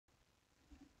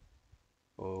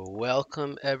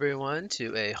Welcome everyone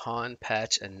to a HoN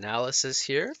patch analysis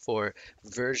here for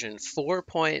version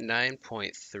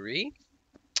 4.9.3,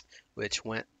 which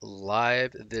went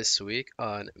live this week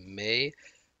on May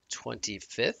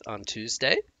 25th on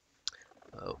Tuesday.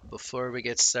 Before we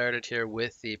get started here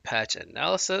with the patch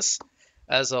analysis,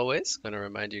 as always, I'm going to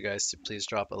remind you guys to please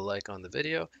drop a like on the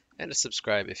video and to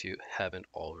subscribe if you haven't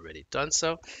already done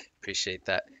so. Appreciate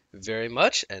that very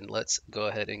much. And let's go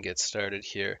ahead and get started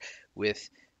here with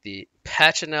the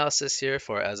patch analysis here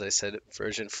for, as I said,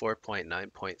 version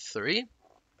 4.9.3.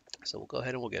 So we'll go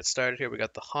ahead and we'll get started here. We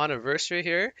got the HoN anniversary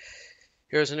here.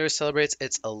 Heroes and Nerds celebrates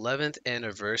its 11th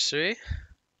anniversary.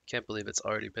 Can't believe it's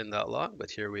already been that long, but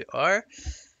here we are.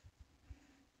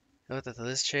 Note that the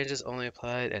list changes only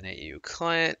applied at an EU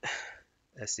client.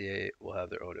 SDA will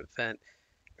have their own event.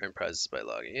 Earn prizes by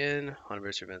logging in.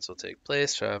 Anniversary events will take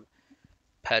place from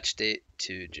patch date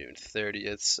to June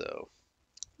 30th, so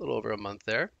a little over a month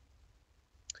there.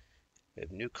 We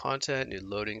have new content, new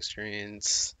loading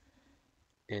screens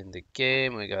in the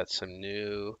game. We got some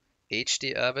new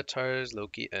HD avatars,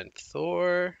 Loki and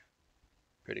Thor.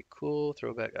 Pretty cool.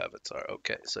 Throwback avatar.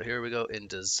 Okay, so here we go in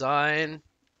design.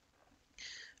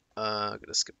 I'm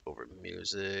gonna skip over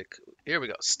music. Here we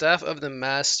go. Staff of the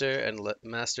Master and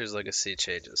Master's Legacy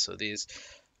changes. So these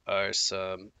are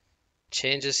some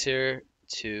changes here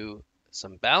to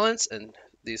some balance, and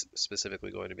these specifically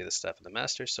going to be the Staff of the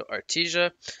Master. So Artesia,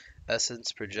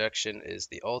 Essence Projection is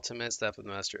the ultimate. Staff of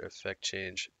the Master effect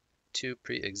change to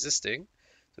pre-existing.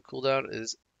 The cooldown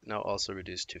is now also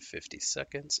reduced to 50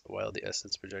 seconds while the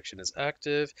Essence Projection is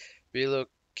active.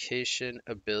 Relocation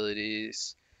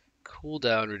abilities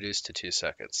cooldown reduced to 2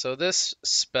 seconds. So this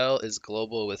spell is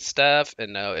global with staff,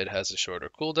 and now it has a shorter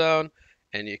cooldown,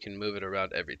 and you can move it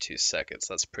around every 2 seconds.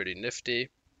 That's pretty nifty.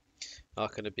 Not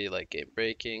going to be like game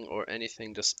breaking or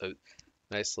anything, just a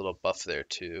nice little buff there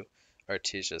to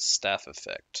Artesia's staff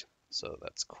effect. So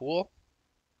that's cool.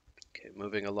 Okay,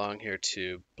 moving along here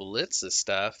to Blitz's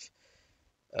staff.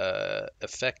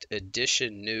 Effect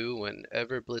addition new.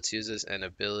 Whenever Blitz uses an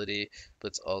ability,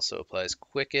 Blitz also applies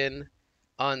Quicken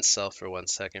on self for 1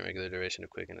 second. Regular duration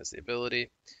of Quicken is the ability.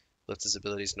 Blitz's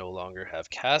abilities no longer have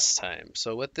cast time.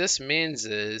 So what this means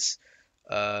is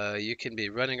you can be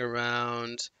running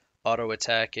around, auto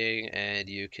attacking, and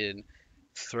you can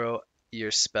throw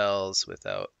your spells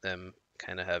without them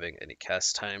kind of having any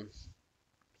cast time,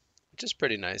 which is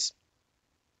pretty nice.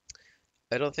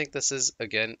 I don't think this is,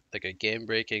 again, like a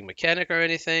game-breaking mechanic or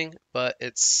anything, but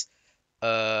it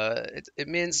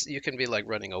means you can be like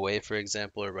running away, for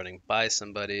example, or running by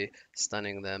somebody,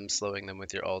 stunning them, slowing them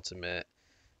with your ultimate,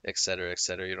 etc.,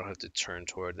 etc. You don't have to turn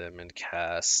toward them and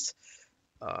cast.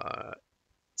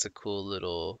 It's a cool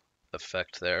little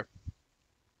effect there.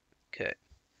 Okay,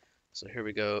 so here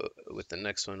we go with the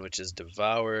next one, which is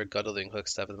Devour. Guttling Hook,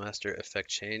 Staff of the Master, effect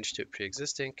change to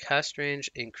pre-existing. Cast range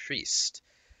increased.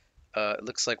 It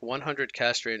looks like 100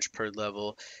 cast range per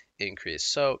level increase.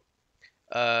 So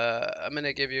I'm going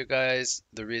to give you guys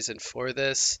the reason for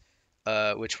this,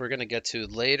 which we're going to get to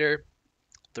later.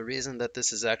 The reason that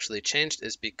this is actually changed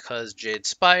is because Jade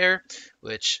Spire,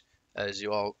 which, as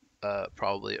you all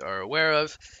probably are aware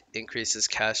of, increases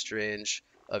cast range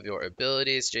of your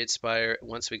abilities. Jade Spire,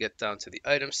 once we get down to the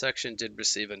item section, did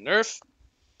receive a nerf.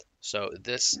 So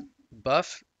this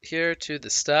buff here to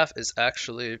the staff is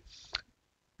actually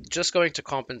just going to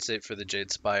compensate for the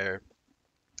Jade Spire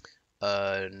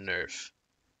nerf.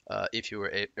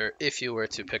 If you were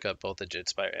to pick up both a Jade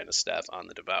Spire and a staff on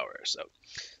the Devourer. So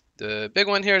the big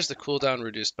one here is the cooldown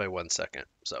reduced by 1 second.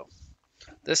 So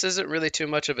this isn't really too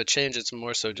much of a change. It's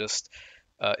more so just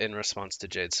in response to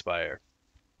Jade Spire.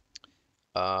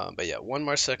 But yeah, 1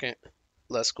 more second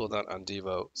less cooldown on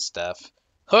Devo staff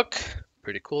hook.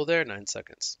 Pretty cool there, 9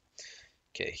 seconds.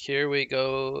 Okay, here we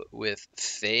go with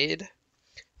Fade.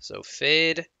 So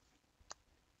Fade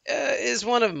is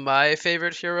one of my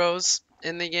favorite heroes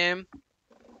in the game,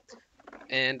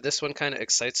 and this one kind of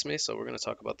excites me, so we're going to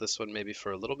talk about this one maybe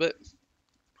for a little bit.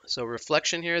 So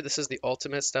Reflection here, this is the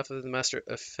ultimate Staff of the Master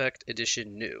effect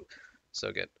edition new. So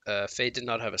again, Fade did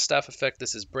not have a staff effect.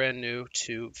 This is brand new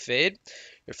to Fade.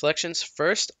 Reflection's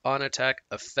first on attack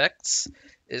effects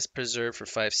is preserved for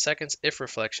 5 seconds if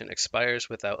Reflection expires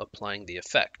without applying the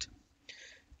effect.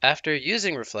 After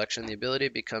using Reflection, the ability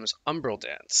becomes Umbral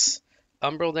Dance.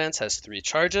 Umbral Dance has 3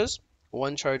 charges.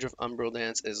 1 charge of Umbral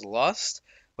Dance is lost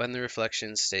when the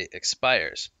Reflection state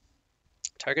expires.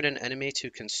 Target an enemy to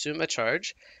consume a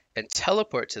charge and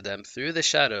teleport to them through the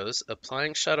shadows,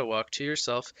 applying Shadow Walk to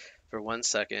yourself for 1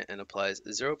 second and applies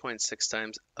 0.6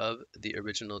 times of the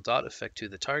original dot effect to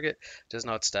the target. Does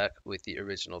not stack with the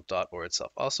original dot or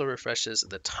itself. Also refreshes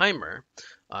the timer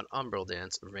on Umbral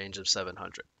Dance range of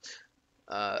 700.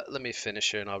 Let me finish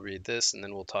here and I'll read this and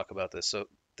then we'll talk about this. So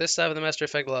this staff of the Master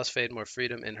Effect allows Fade more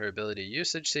freedom in her ability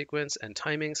usage sequence and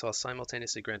timings while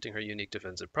simultaneously granting her unique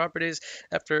defensive properties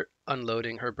after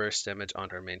unloading her burst damage on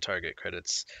her main target.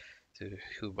 Credits to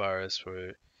Hubaras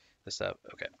for the staff.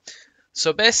 Okay.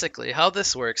 So basically how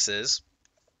this works is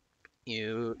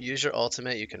you use your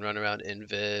ultimate, you can run around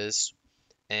invis,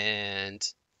 and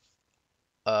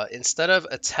instead of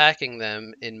attacking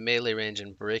them in melee range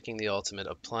and breaking the ultimate,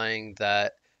 applying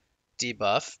that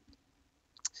debuff,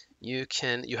 you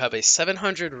have a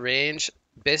 700 range.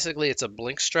 Basically, it's a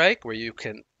blink strike where you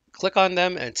can click on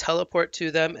them and teleport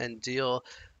to them and deal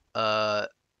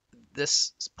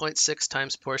this zero point 0.6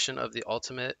 times portion of the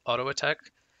ultimate auto attack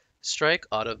strike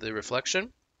out of the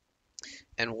reflection.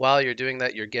 And while you're doing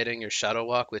that, you're getting your Shadow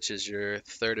Walk, which is your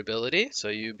third ability. So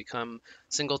you become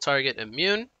single target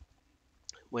immune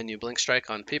when you blink strike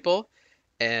on people,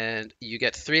 and you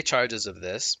get 3 charges of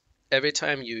this. Every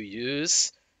time you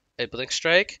use a blink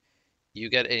strike, you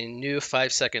get a new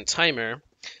 5-second timer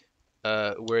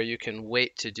where you can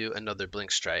wait to do another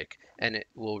blink strike, and it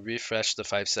will refresh the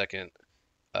 5-second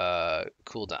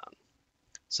cooldown.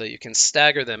 So you can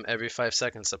stagger them every 5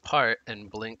 seconds apart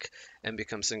and blink and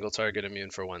become single target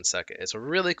immune for 1 second. It's a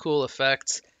really cool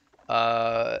effect.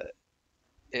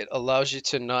 It allows you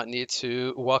to not need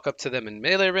to walk up to them in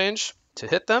melee range to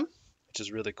hit them, which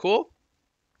is really cool.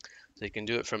 So you can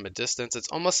do it from a distance. It's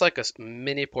almost like a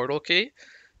mini portal key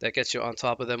that gets you on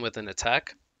top of them with an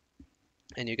attack.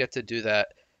 And you get to do that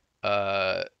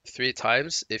 3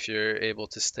 times if you're able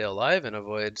to stay alive and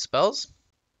avoid spells.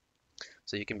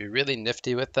 So you can be really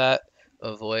nifty with that.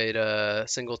 Avoid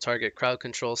single target crowd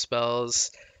control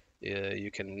spells. You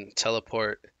can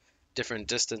teleport different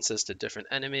distances to different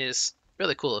enemies.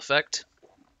 Really cool effect.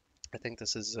 I think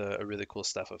this is a really cool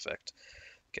staff effect.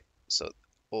 Okay, so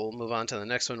we'll move on to the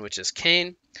next one, which is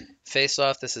Kain. Face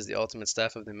Off. This is the ultimate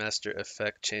staff of the Master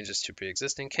effect. Changes to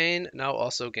pre-existing Kain. Now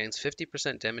also gains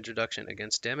 50% damage reduction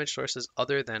against damage sources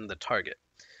other than the target.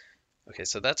 Okay,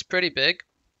 so that's pretty big.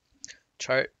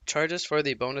 Charges for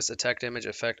the bonus attack damage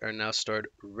effect are now stored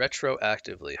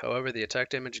retroactively. However, the attack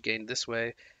damage gained this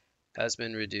way has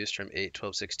been reduced from 8,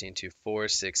 12, 16 to 4,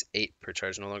 6, 8 per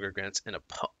charge. No longer grants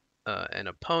an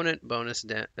opponent bonus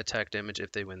attack damage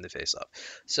if they win the face-off.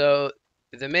 So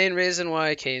the main reason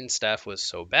why Kain's staff was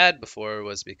so bad before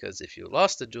was because if you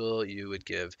lost the duel, you would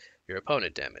give your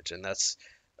opponent damage, and that's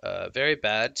very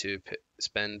bad to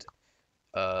spend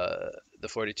the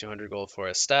 4,200 gold for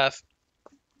a staff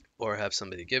or have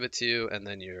somebody give it to you, and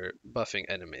then you're buffing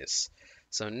enemies.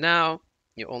 So now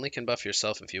you only can buff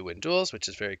yourself if you win duels, which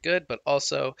is very good, but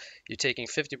also you're taking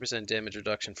 50% damage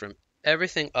reduction from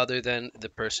everything other than the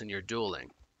person you're dueling,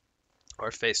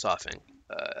 or face-offing,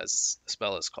 as the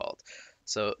spell is called.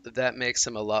 So that makes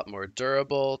him a lot more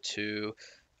durable to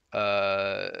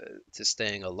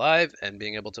staying alive and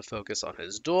being able to focus on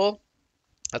his duel.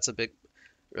 That's a big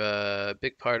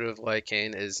part of why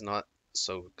Kain is not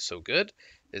so good,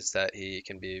 is that he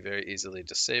can be very easily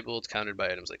disabled, countered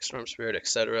by items like Storm Spirit,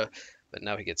 etc. But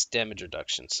now he gets damage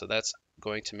reduction, so that's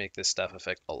going to make this staff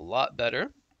effect a lot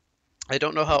better. I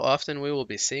don't know how often we will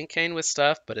be seeing Kain with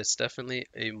staff, but it's definitely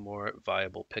a more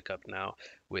viable pickup now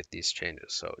with these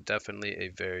changes. So definitely a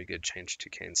very good change to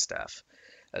Kain's staff,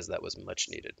 as that was much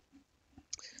needed.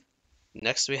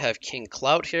 Next we have King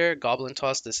Clout here, Goblin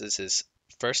Toss. This is his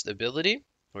first ability,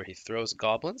 where he throws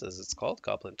goblins, as it's called,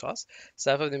 Goblin Toss.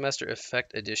 Staff of the Master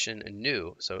Effect Edition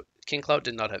new. So King Clout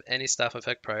did not have any staff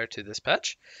effect prior to this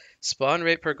patch. Spawn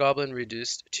rate per goblin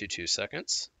reduced to 2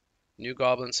 seconds. New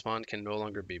goblins spawned can no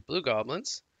longer be blue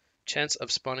goblins. Chance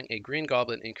of spawning a green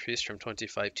goblin increased from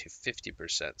 25 to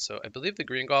 50%. So I believe the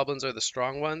green goblins are the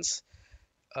strong ones.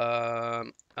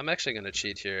 I'm actually going to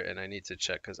cheat here, and I need to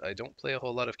check because I don't play a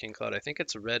whole lot of King Cloud. I think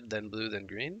it's red, then blue, then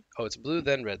green. Oh, it's blue,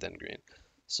 then red, then green.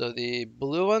 So the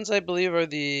blue ones, I believe, are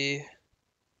the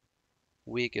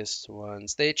weakest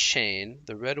ones. They chain.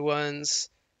 The red ones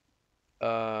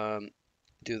do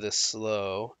the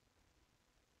slow.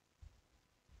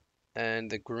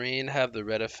 And the green have the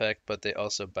red effect, but they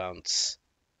also bounce,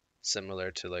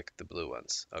 similar to like the blue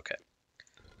ones. Okay.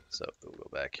 So we'll go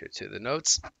back here to the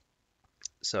notes.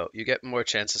 So you get more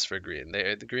chances for green.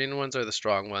 The green ones are the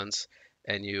strong ones,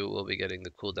 and you will be getting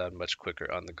the cooldown much quicker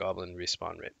on the goblin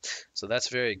respawn rate. So that's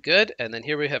very good. And then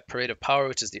here we have Parade of Power,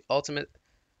 which is the ultimate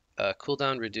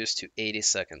cooldown reduced to 80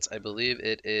 seconds. I believe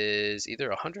it is either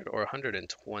 100 or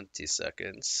 120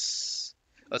 seconds.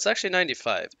 Oh, it's actually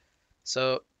 95.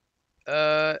 So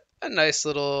a nice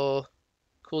little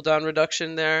cooldown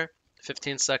reduction there.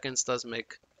 15 seconds does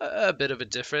make a bit of a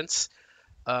difference,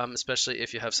 especially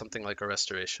if you have something like a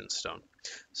Restoration Stone.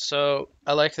 So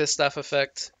I like this staff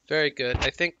effect. Very good. I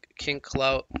think King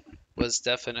Clout was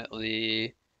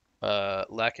definitely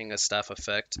lacking a staff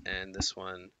effect, and this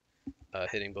one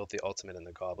hitting both the ultimate and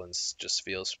the goblins just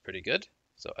feels pretty good.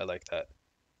 So I like that.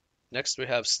 Next we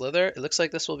have Slither. It looks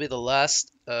like this will be the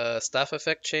last staff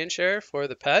effect change here for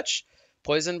the patch.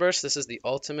 Poison Burst, this is the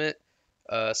ultimate.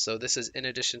 So this is in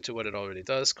addition to what it already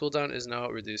does. Cooldown is now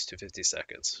reduced to 50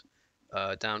 seconds,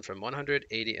 down from 100,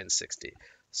 80, and 60.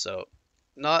 So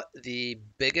not the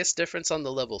biggest difference on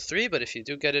the level 3, but if you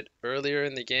do get it earlier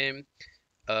in the game,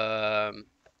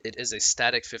 it is a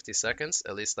static 50 seconds.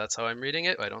 At least that's how I'm reading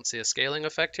it. I don't see a scaling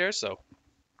effect here, so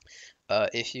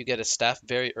if you get a staff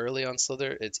very early on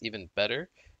Slither, it's even better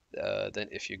than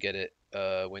if you get it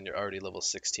when you're already level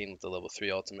 16 with the level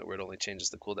 3 ultimate, where it only changes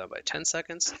the cooldown by 10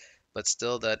 seconds. But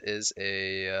still, that is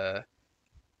a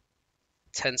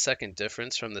 10-second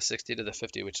difference from the 60 to the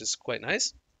 50, which is quite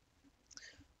nice.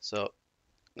 So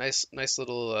nice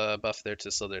little buff there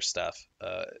to Slither staff.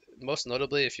 Most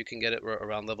notably, if you can get it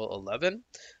around level 11,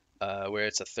 where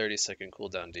it's a 30-second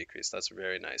cooldown decrease. That's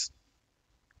very nice.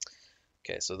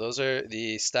 Okay, so those are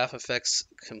the staff effects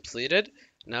completed.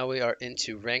 Now we are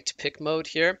into ranked pick mode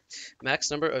here. Max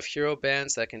number of hero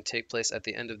bans that can take place at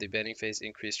the end of the banning phase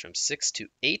increased from 6 to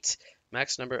 8.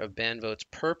 Max number of ban votes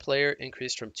per player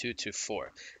increased from 2 to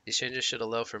 4. These changes should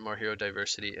allow for more hero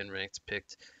diversity in ranked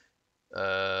picked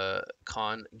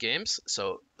HoN games.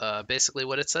 So basically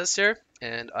what it says here,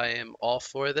 and I am all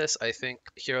for this. I think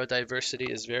hero diversity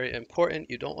is very important.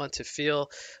 You don't want to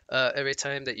feel every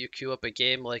time that you queue up a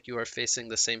game like you are facing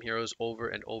the same heroes over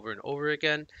and over and over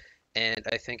again. And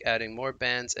I think adding more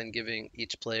bans and giving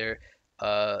each player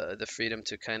the freedom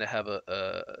to kind of have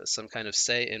some kind of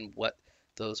say in what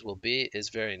those will be is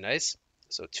very nice.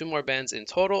 So 2 more bans in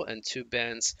total and 2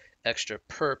 bans extra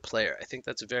per player. I think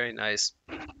that's very nice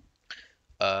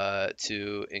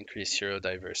to increase hero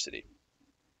diversity.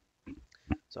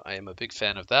 So I am a big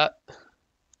fan of that.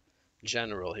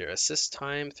 General here. Assist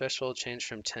time threshold changed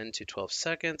from 10 to 12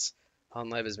 seconds. HoN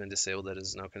Live has been disabled. That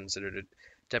is now considered a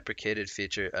deprecated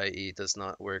feature, i.e. does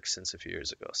not work since a few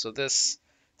years ago. So this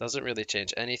doesn't really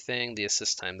change anything. The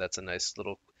assist time, that's a nice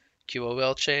little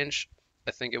QOL change.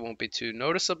 I think it won't be too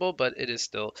noticeable, but it is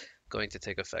still going to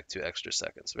take effect 2 extra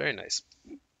seconds. Very nice.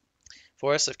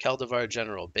 Forest of Kaldavar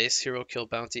General. Base hero kill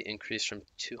bounty increased from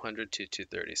 200 to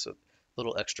 230, so a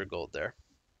little extra gold there.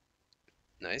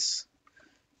 Nice.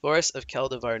 Forest of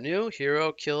Kaldavar New.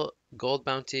 Hero kill gold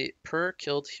bounty per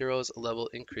killed hero's level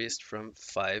increased from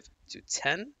 5 to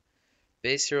 10.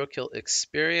 Base hero kill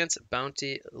experience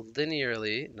bounty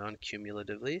linearly,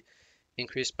 non-cumulatively,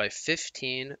 increased by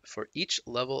 15 for each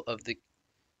level of the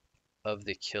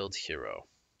killed hero.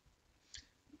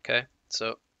 Okay,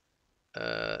 so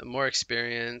more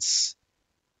experience,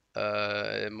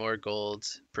 more gold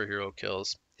per hero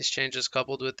kills. These changes,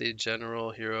 coupled with the general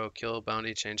hero kill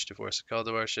bounty change to Force of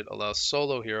Kaldavar, should allow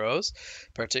solo heroes,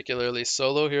 particularly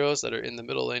solo heroes that are in the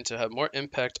middle lane, to have more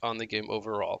impact on the game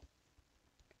overall.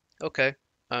 Okay,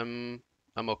 I'm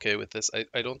okay with this.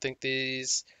 I don't think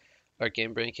these are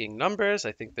game-breaking numbers.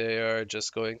 I think they are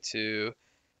just going to,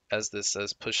 as this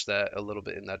says, push that a little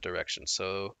bit in that direction.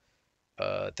 So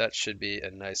that should be a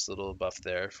nice little buff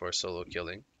there for solo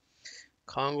killing.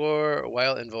 Kongor,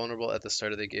 while invulnerable at the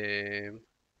start of the game,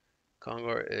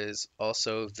 Kongor is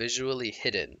also visually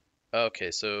hidden.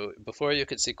 Okay, so before you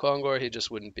could see Kongor, he just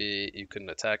wouldn't be, you couldn't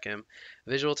attack him.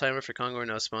 Visual timer for Kongor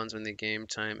now spawns when the game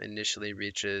time initially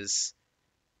reaches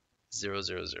 000.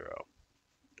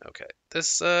 Okay,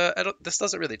 this this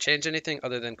doesn't really change anything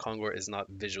other than Kongor is not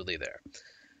visually there.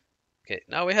 Okay,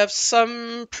 now we have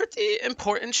some pretty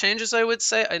important changes, I would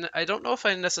say. I don't know if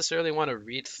I necessarily want to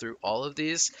read through all of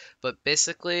these, but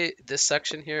basically this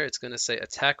section here, it's going to say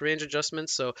attack range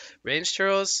adjustments. So ranged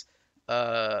heroes,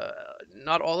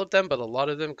 not all of them, but a lot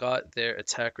of them got their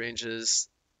attack ranges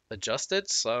adjusted.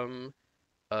 Some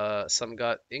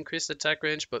got increased attack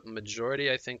range, but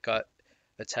majority, I think, got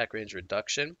attack range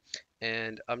reduction.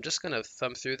 And I'm just going to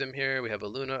thumb through them here. We have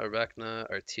Aluna, Arachna,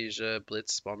 Artesia,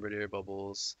 Blitz, Bombardier,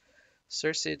 Bubbles,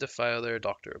 Cersei, Defiler,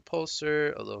 Doctor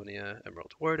Repulsor, Alonia,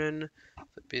 Emerald Warden,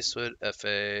 Beastwood,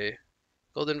 FA,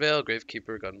 Golden Veil,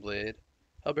 Gravekeeper, Gunblade,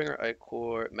 Hellbringer,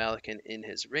 Icor, Malakin in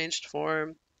his ranged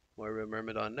form, Moira,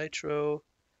 Myrmidon, Nitro,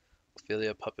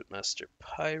 Ophelia, Puppet Master,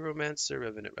 Pyromancer,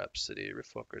 Revenant Rhapsody,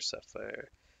 Riftwalker, Sapphire,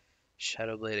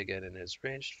 Shadowblade again in his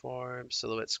ranged form,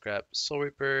 Silhouette, Scrap, Soul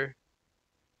Reaper,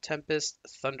 Tempest,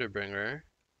 Thunderbringer,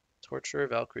 Torturer,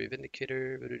 Valkyrie,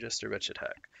 Vindicator, Voodoo Jester, Wretched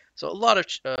Hack. So a lot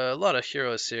of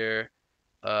heroes here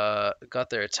got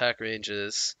their attack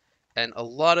ranges, and a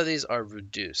lot of these are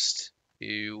reduced.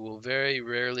 You will very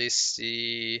rarely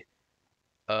see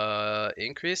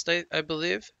increased, I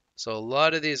believe. So a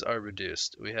lot of these are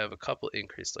reduced. We have a couple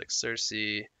increased like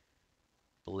Cersei,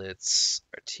 Blitz,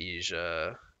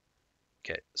 Artesia.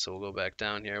 Okay, so we'll go back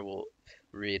down here. We'll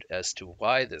read as to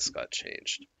why this got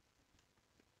changed.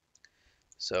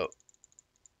 So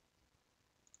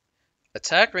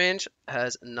attack range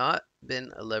has not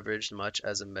been leveraged much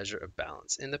as a measure of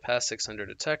balance. In the past,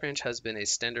 600 attack range has been a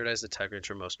standardized attack range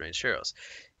for most ranged heroes.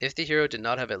 If the hero did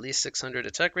not have at least 600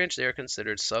 attack range, they are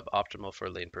considered suboptimal for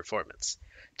lane performance.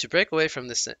 To break away from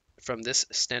this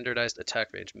standardized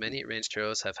attack range, many ranged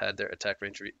heroes have had their attack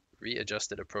range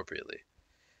readjusted appropriately.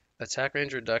 Attack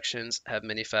range reductions have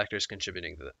many factors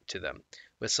contributing to them,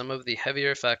 with some of the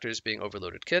heavier factors being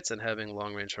overloaded kits and having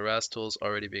long-range harass tools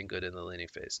already being good in the laning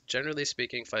phase. Generally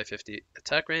speaking, 550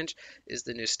 attack range is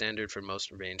the new standard for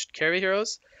most ranged carry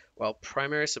heroes, while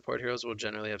primary support heroes will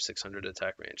generally have 600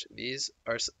 attack range.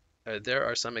 There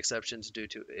are some exceptions due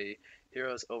to a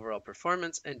hero's overall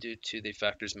performance and due to the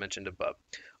factors mentioned above.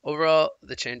 Overall,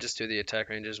 the changes to the attack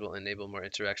ranges will enable more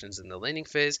interactions in the laning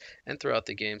phase and throughout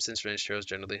the game, since ranged heroes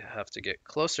generally have to get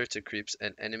closer to creeps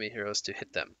and enemy heroes to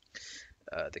hit them.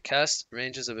 The cast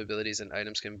ranges of abilities and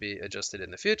items can be adjusted in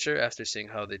the future after seeing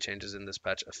how the changes in this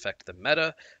patch affect the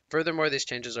meta. Furthermore, these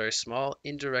changes are a small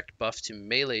indirect buff to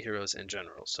melee heroes in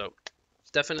general. So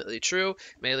it's definitely true.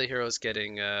 Melee heroes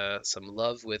getting some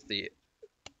love with the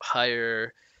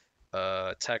higher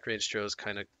attack range heroes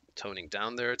kind of toning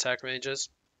down their attack ranges.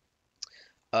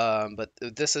 But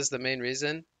this is the main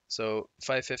reason. So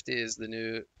 550 is the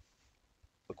new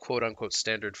quote unquote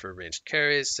standard for ranged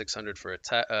carries, 600 for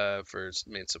attack for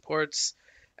main supports,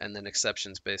 and then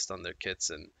exceptions based on their kits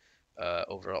and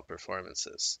overall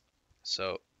performances.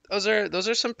 So those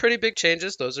are some pretty big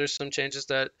changes. Those are some changes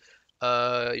that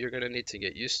you're gonna need to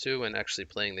get used to when actually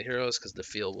playing the heroes, because the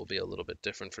feel will be a little bit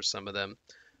different for some of them.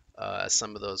 As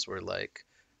some of those were like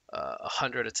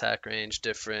 100 attack range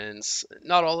difference.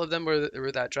 Not all of them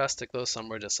were that drastic though. Some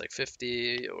were just like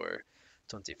 50 or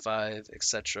 25,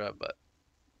 etc. But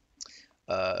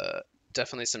uh,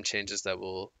 definitely some changes that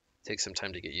will take some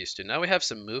time to get used to. Now we have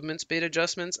some movement speed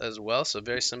adjustments as well, so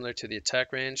very similar to the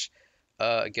attack range.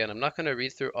 Again, I'm not going to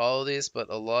read through all of these, but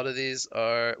a lot of these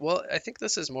are, well, I think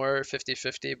this is more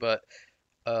 50-50, but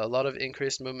a lot of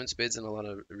increased movement speeds and a lot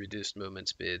of reduced movement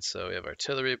speeds. So we have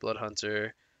Artillery,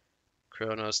 Bloodhunter,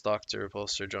 Kronos, Doctor,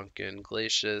 Repulsor, Drunken,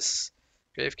 Glacius,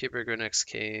 Gravekeeper, Grinex,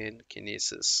 Kane,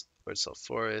 Kinesis, Lord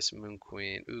Sulfuris, Moon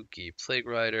Queen, Uki, Plague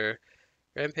Rider,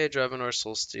 Rampage, Ravenor,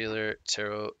 Soul Stealer,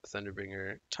 Tarot,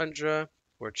 Thunderbringer, Tundra,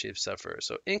 War Chief, Sufferer.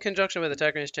 So in conjunction with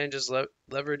attack range changes,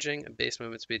 leveraging base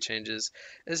movement speed changes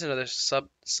is another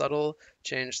subtle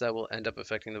change that will end up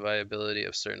affecting the viability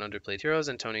of certain underplayed heroes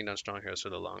and toning down strong heroes for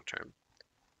the long term.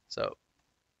 So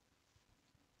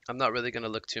I'm not really going to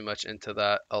look too much into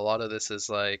that. A lot of this is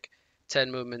like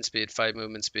 10 movement speed, 5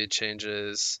 movement speed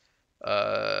changes.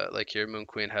 Like here, Moon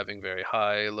Queen having very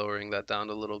high, lowering that down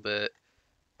a little bit.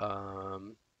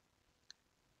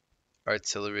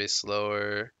 Artillery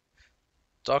slower.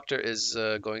 Doctor is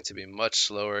going to be much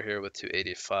slower here with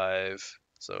 285,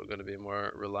 so going to be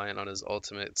more reliant on his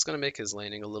ultimate. It's going to make his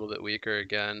laning a little bit weaker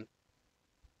again.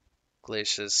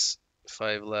 Glacius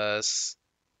 5 less.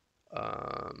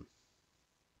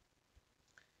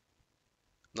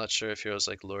 Not sure if heroes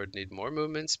like Lord need more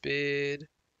movement speed.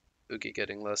 Ugi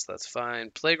getting less, that's fine.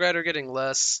 Plague Rider getting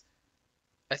less.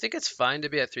 I think it's fine to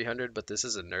be at 300, but this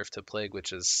is a nerf to Plague,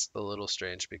 which is a little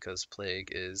strange because Plague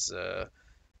is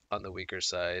on the weaker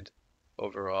side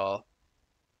overall.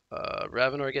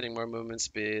 Ravenor getting more movement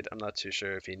speed. I'm not too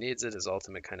sure if he needs it. His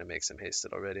ultimate kind of makes him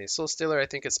hasted already. Soul Stealer, I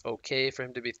think it's okay for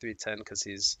him to be 310 because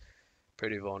he's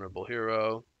pretty vulnerable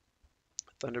hero.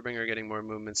 Thunderbringer getting more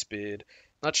movement speed.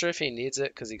 Not sure if he needs it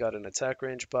because he got an attack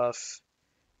range buff.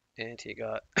 And he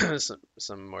got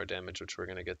some more damage, which we're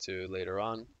going to get to later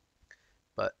on.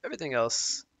 But everything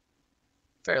else,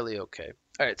 fairly okay.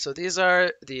 Alright, so these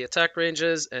are the attack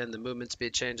ranges and the movement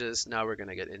speed changes. Now we're going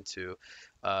to get into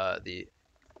the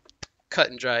cut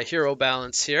and dry hero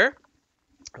balance here.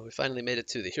 We finally made it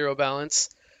to the hero balance.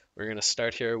 We're going to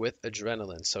start here with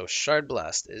Adrenaline. So Shard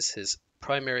Blast is his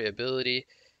primary ability.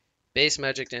 Base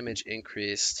magic damage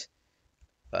increased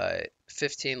by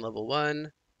 15 level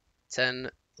 1,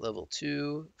 10 level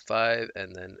 2, 5,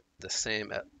 and then the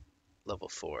same at level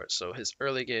 4. So his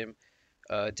early game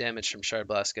damage from Shard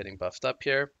Blast getting buffed up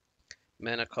here.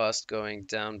 Mana cost going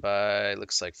down by,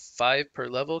 looks like 5 per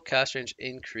level. Cast range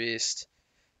increased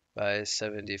by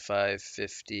 75,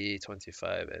 50,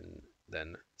 25, and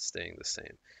then staying the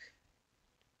same.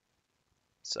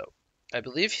 So I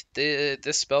believe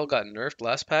this spell got nerfed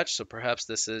last patch, so perhaps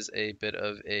this is a bit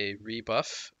of a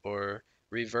rebuff or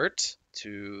revert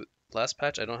to last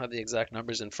patch. I don't have the exact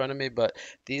numbers in front of me, but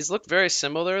these look very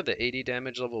similar. The 80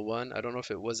 damage level 1, I don't know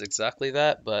if it was exactly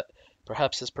that, but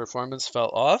perhaps his performance fell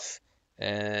off,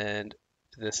 and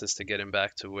this is to get him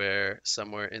back to where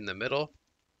somewhere in the middle.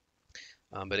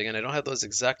 But again, I don't have those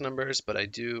exact numbers, but I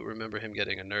do remember him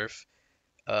getting a nerf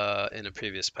in a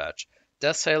previous patch.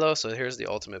 Death's Halo, so here's the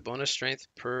ultimate bonus strength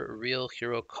per real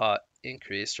hero caught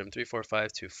increased from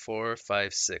 345 to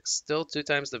 456. Still 2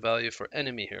 times the value for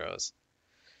enemy heroes.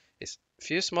 A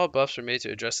few small buffs were made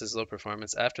to address his low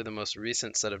performance after the most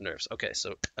recent set of nerfs. Okay,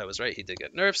 so I was right, he did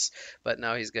get nerfs, but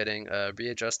now he's getting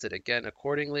readjusted again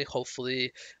accordingly.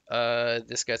 Hopefully,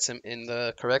 this gets him in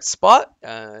the correct spot.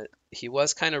 He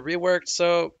was kind of reworked,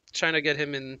 so trying to get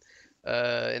him in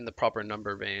the proper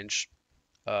number range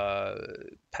uh,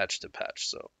 patch to patch.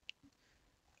 So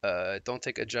I don't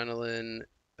think adrenaline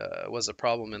was a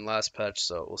problem in last patch,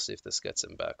 so we'll see if this gets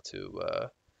him back to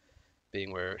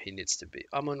being where he needs to be.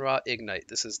 Amun-Ra Ignite.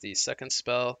 This is the second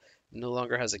spell. No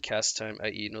longer has a cast time,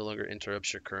 i.e. no longer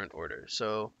interrupts your current order.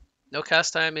 So no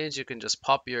cast time means you can just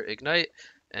pop your Ignite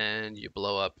and you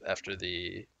blow up after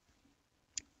the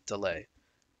delay.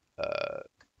 Uh,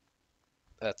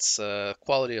 that's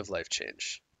quality of life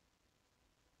change.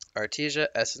 Artesia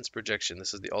Essence Projection.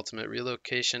 This is the ultimate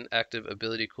relocation active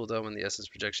ability cooldown when the Essence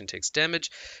Projection takes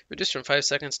damage, reduced from 5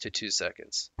 seconds to 2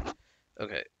 seconds.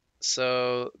 Okay,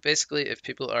 so basically if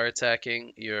people are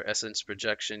attacking your Essence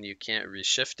Projection, you can't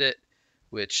reshift it,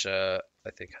 which I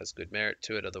think has good merit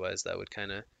to it, otherwise that would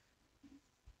kind of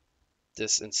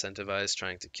disincentivize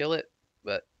trying to kill it,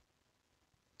 but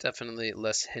definitely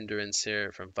less hindrance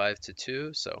here from 5 to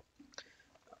 2, so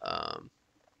um,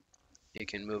 you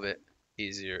can move it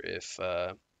easier if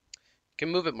can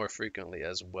move it more frequently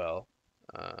as well.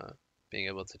 Uh, Being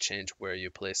able to change where you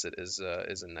place it is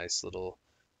a nice little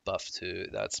buff to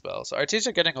that spell. So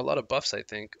Artesia getting a lot of buffs, I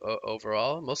think,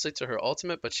 overall, mostly to her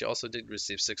ultimate, but she also did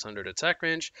receive 600 attack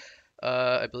range.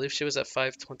 I believe she was at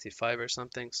 525 or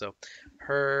something. So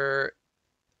her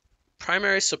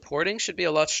primary supporting should be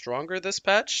a lot stronger this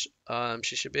patch.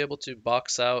 She should be able to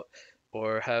box out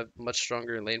or have much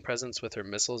stronger lane presence with her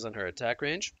missiles and her attack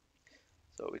range.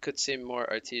 So we could see more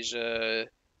Artesia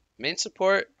main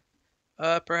support,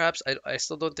 perhaps. I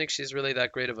still don't think she's really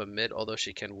that great of a mid, although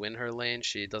she can win her lane.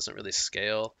 She doesn't really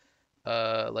scale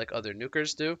like other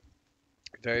nukers do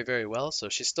very, very well. So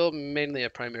she's still mainly a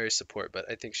primary support, but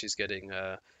I think she's getting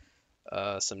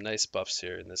some nice buffs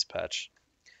here in this patch.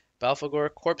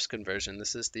 Balfagor Corpse Conversion.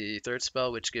 This is the third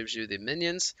spell, which gives you the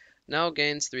minions. Now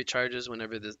gains 3 charges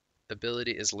whenever the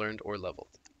ability is learned or leveled.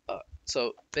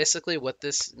 So basically what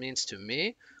this means to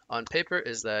me on paper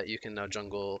is that you can now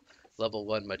jungle level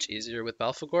 1 much easier with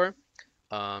Balfagor.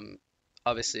 Um,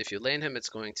 Obviously, if you lane him, it's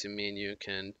going to mean you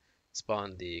can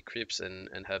spawn the creeps and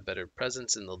have better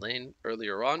presence in the lane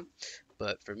earlier on.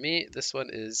 But for me, this one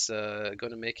is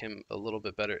going to make him a little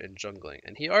bit better in jungling.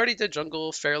 And he already did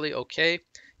jungle fairly okay.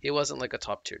 He wasn't like a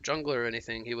top tier jungler or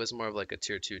anything. He was more of like a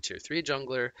tier 2, tier 3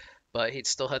 jungler, but he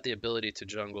still had the ability to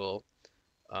jungle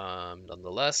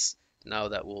nonetheless. Now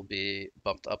that will be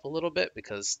bumped up a little bit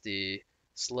because the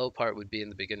slow part would be in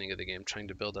the beginning of the game trying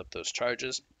to build up those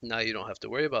charges. Now you don't have to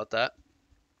worry about that.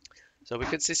 So we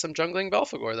could see some jungling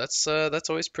Belphegor. That's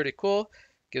always pretty cool.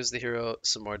 Gives the hero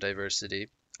some more diversity.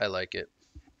 I like it.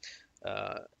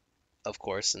 Uh, of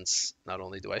course, since not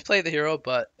only do I play the hero,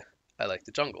 but I like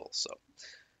the jungle. So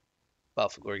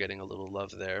Belphegor getting a little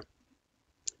love there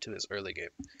to his early game.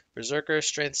 Berserker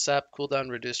Strength Sap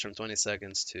cooldown reduced from 20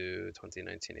 seconds to 20,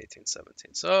 19, 18,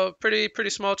 17. So pretty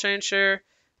small change here.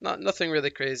 Nothing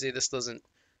really crazy. This doesn't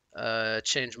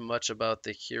change much about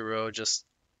the hero, just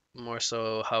more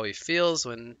so how he feels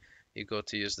when you go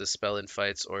to use the spell in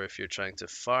fights, or if you're trying to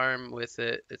farm with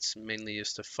it. It's mainly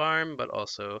used to farm, but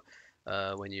also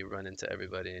when you run into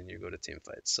everybody and you go to team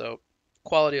fights. So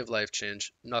quality of life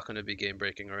change, not going to be game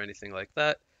breaking or anything like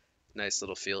that. Nice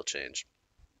little feel change.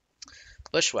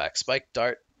 Bushwhack, Spike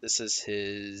Dart. This is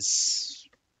his.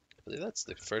 I believe that's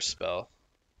the first spell.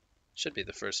 Should be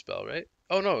the first spell, right?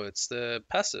 Oh no, it's the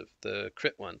passive, the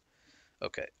crit one.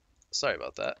 Okay, sorry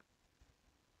about that.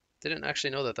 Didn't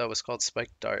actually know that that was called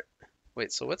Spike Dart.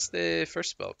 Wait, so what's the first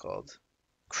spell called?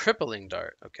 Crippling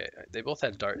Dart. Okay, they both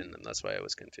had Dart in them. That's why I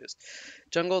was confused.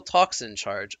 Jungle Toxin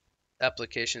Charge.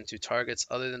 Application to targets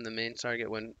other than the main target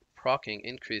when proccing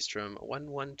increased from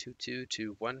 1122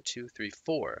 to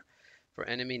 1234 for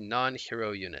enemy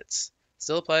non-hero units.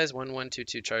 Still applies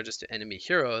 1/1/2/2 charges to enemy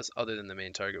heroes other than the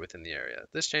main target within the area.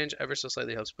 This change ever so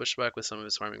slightly helps Bushwhack with some of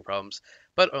his farming problems,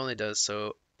 but only does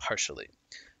so partially.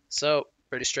 So,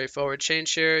 pretty straightforward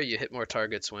change here. You hit more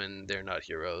targets when they're not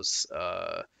heroes.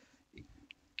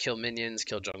 Kill minions,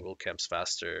 kill jungle camps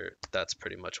faster. That's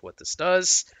pretty much what this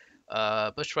does.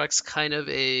 Bushwhack's kind of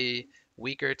a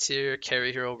weaker tier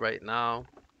carry hero right now.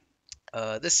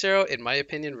 This hero, in my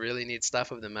opinion, really needs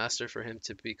Staff of the Master for him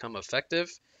to become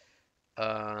effective.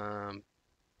 Um,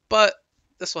 but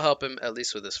this will help him at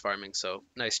least with his farming, so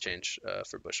nice change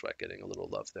for Bushwhack getting a little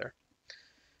love there.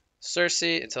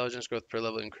 Cersei, intelligence growth per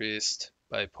level increased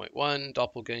by 0.1.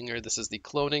 Doppelganger, this is the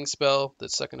cloning spell. The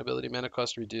second ability mana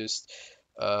cost reduced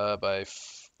by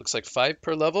looks like 5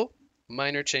 per level.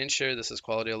 Minor change here. This is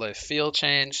quality of life feel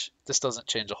change. This doesn't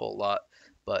change a whole lot,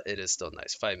 but it is still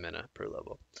nice. 5 mana per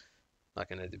level. Not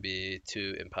going to be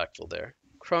too impactful there.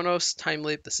 Chronos, Time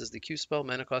Leap. This is the Q spell.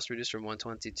 Mana cost reduced from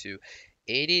 120 to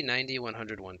 80, 90,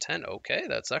 100, 110. Okay,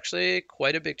 that's actually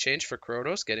quite a big change for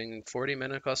Chronos, getting 40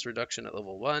 mana cost reduction at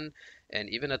level 1, and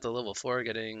even at the level 4,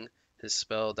 getting his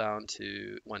spell down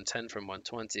to 110 from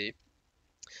 120.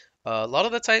 A lot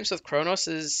of the times with Chronos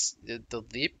is the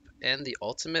Leap and the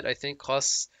Ultimate, I think,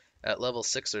 costs at level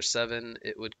 6 or 7,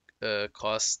 it would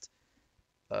cost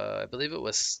I believe it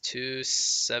was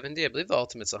 270. I believe the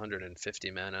ultimate's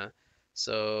 150 mana.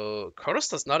 So Kronos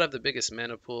does not have the biggest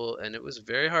mana pool, and it was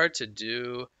very hard to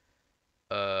do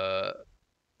uh,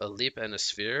 a leap and a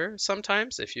sphere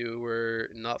sometimes if you were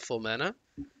not full mana.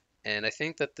 And I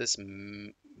think that this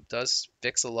does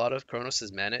fix a lot of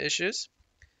Kronos' mana issues.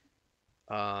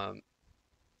 Um,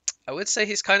 I would say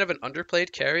he's kind of an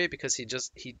underplayed carry because he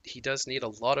does need a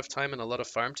lot of time and a lot of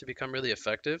farm to become really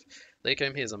effective. Late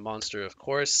game he is a monster, of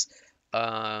course,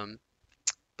 um,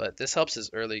 but this helps his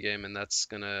early game, and that's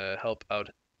gonna help out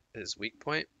his weak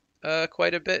point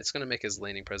quite a bit. It's gonna make his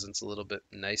laning presence a little bit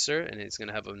nicer, and he's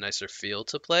gonna have a nicer feel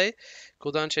to play.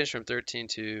 Cooldown change from 13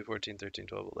 to 14, 13,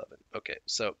 12, 11. Okay,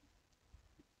 so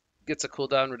gets a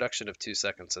cooldown reduction of 2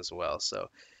 seconds as well, so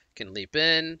can leap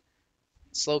in,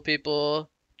 slow people,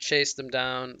 chase them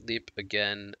down, leap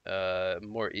again,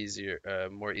 more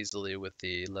easily with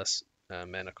the less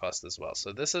mana cost as well.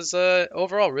 So this is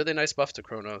overall really nice buff to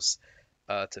Chronos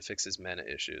to fix his mana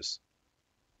issues.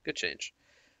 Good change.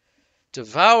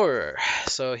 Devourer.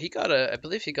 So I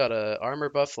believe he got a armor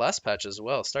buff last patch as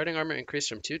well. Starting armor increased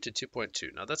from 2 to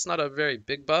 2.2. Now that's not a very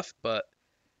big buff, but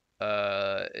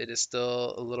it is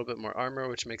still a little bit more armor,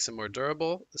 which makes him more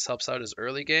durable. This helps out his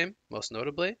early game, most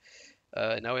notably.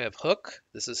 Now we have Hook.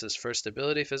 This is his first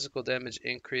ability. Physical damage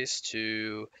increase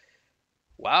to...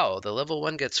 Wow, the level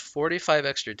 1 gets 45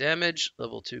 extra damage.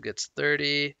 Level 2 gets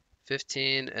 30,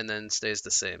 15, and then stays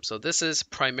the same. So this is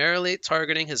primarily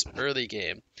targeting his early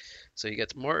game. So he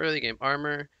gets more early game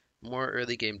armor, more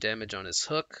early game damage on his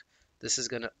Hook. This is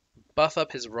going to buff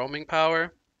up his roaming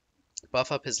power,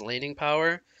 buff up his laning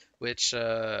power, which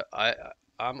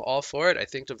I'm all for it. I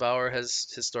think Devour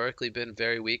has historically been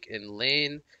very weak in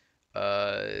lane.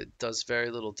 Does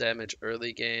very little damage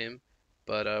early game,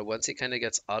 but once he kind of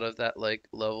gets out of that like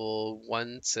level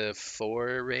 1 to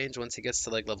 4 range, once he gets to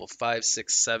like level 5,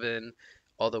 6, 7,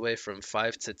 all the way from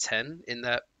 5 to 10 in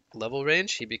that level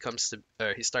range, he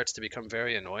starts to become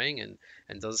very annoying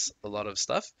and does a lot of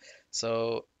stuff.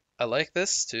 So I like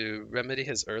this to remedy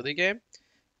his early game.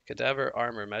 Cadaver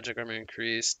armor, magic armor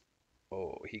increased.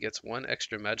 Oh, he gets 1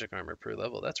 extra magic armor per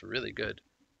level. That's really good.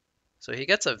 So he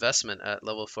gets a vestment at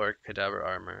level 4 Cadaver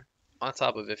Armor. On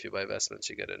top of if you buy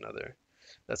vestments, you get another.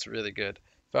 That's really good.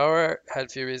 Devour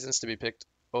had few reasons to be picked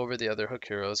over the other Hook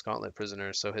heroes, Gauntlet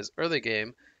Prisoner, so his early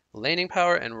game, laning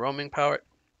power and roaming power.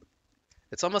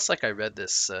 It's almost like I read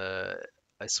this.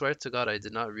 I swear to God I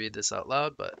did not read this out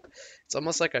loud, but it's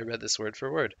almost like I read this word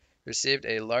for word. Received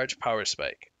a large power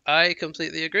spike. I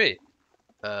completely agree.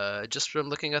 Just from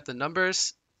looking at the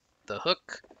numbers, the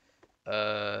Hook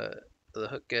uh, the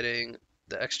Hook getting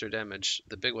the extra damage.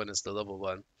 The big one is the level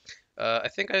 1. I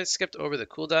think I skipped over the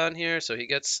cooldown here, so he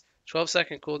gets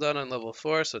 12-second cooldown on level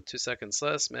 4, so 2 seconds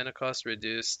less. Mana cost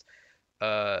reduced.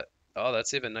 Oh,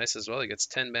 that's even nice as well. He gets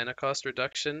 10 mana cost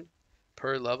reduction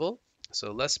per level.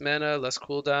 So less mana, less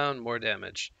cooldown, more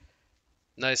damage.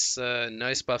 Nice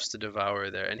buffs to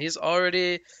Devour there. And he's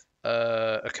already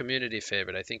a community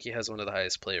favorite. I think he has one of the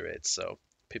highest play rates, so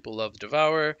people love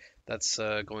Devour. That's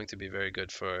going to be very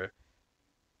good for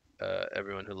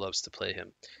everyone who loves to play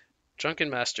him. Drunken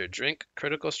Master. Drink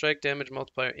critical strike damage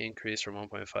multiplier increase from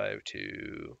 1.5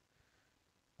 to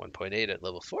 1.8 at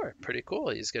level 4. Pretty cool.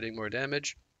 He's getting more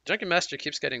damage. Drunken Master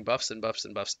keeps getting buffs and buffs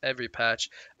and buffs every patch.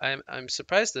 I'm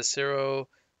surprised this hero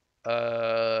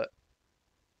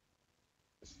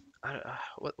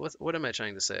what am I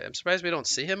trying to say? I'm surprised we don't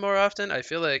see him more often. I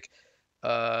feel like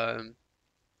um,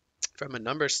 from a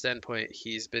numbers standpoint,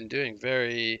 he's been doing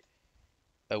very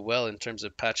well in terms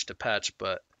of patch to patch,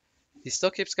 but he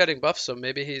still keeps getting buffs, so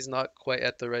maybe he's not quite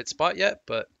at the right spot yet,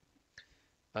 but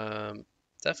um,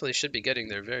 definitely should be getting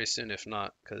there very soon, if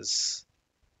not, because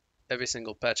every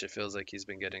single patch it feels like he's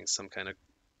been getting some kind of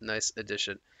nice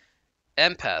addition.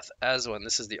 Empath as one.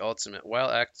 This is the ultimate. While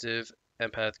active,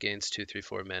 Empath gains 2, 3,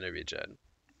 4 mana regen.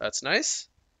 That's nice.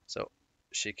 So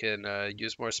she can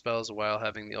use more spells while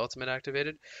having the ultimate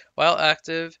activated. While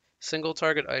active, single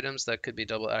target items that could be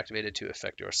double activated to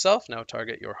affect yourself now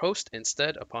target your host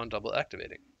instead upon double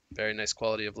activating. Very nice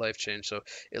quality of life change. So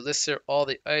it lists here all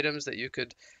the items that you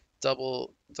could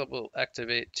double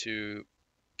activate to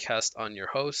cast on your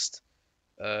host.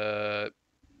 Uh,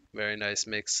 Very nice.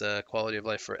 Makes quality of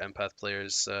life for empath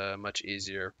players much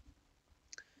easier.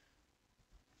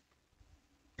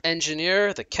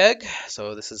 Engineer the keg.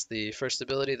 So this is the first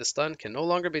ability. The stun can no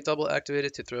longer be double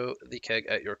activated to throw the keg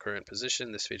at your current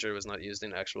position. This feature was not used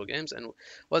in actual games and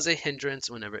was a hindrance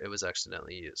whenever it was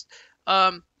accidentally used.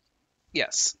 Um,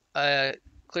 yes.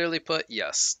 Clearly put,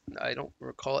 yes. I don't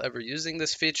recall ever using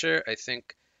this feature. I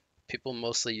think people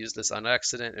mostly use this on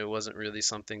accident. It wasn't really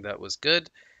something that was good,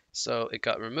 so it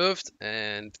got removed,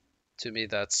 and to me,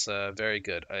 that's very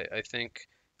good. I think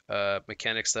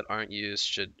mechanics that aren't used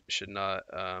should not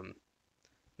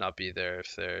be there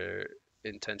if their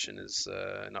intention is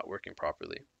not working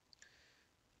properly.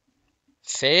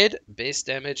 Fade base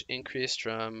damage increased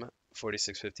from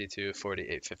 4650 to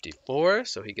 4854,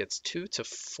 so he gets 2 to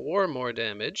 4 more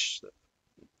damage.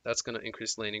 That's going to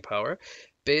increase laning power.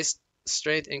 Base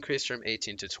strength increased from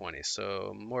 18 to 20,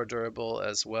 so more durable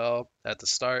as well at the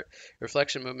start.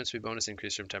 Reflection movement speed bonus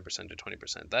increased from 10% to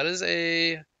 20%. That is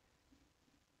a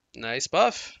nice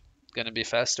buff. Going to be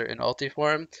faster in ulti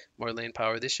form, more lane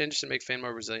power. These changes should make Fane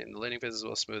more resilient in the laning phase as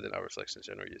well as smooth in our reflection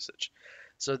general usage.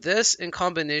 So this in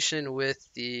combination with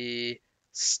the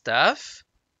staff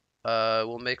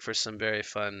will make for some very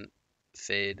fun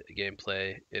Fade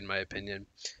gameplay, in my opinion.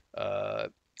 Uh,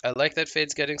 I like that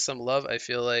Fade's getting some love. I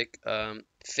feel like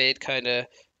Fade kind of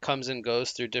comes and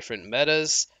goes through different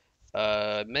metas.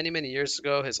 Many years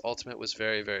ago, his ultimate was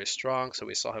very strong, so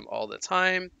we saw him all the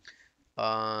time.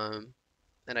 Um,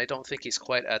 and I don't think he's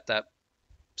quite at that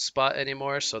spot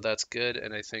anymore, so that's good.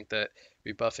 And I think that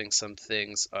rebuffing some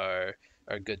things are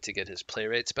good to get his play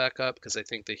rates back up because I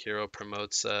think the hero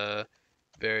promotes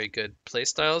very good play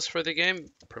styles for the game,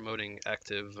 promoting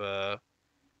active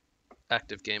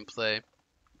gameplay.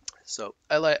 So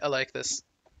I like this.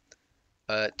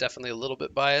 Definitely a little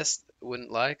bit biased,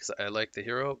 wouldn't lie, because I like the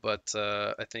hero, but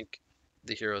I think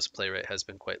the hero's play rate has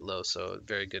been quite low, so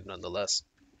very good nonetheless.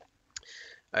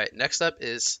 All right, next up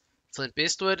is Flint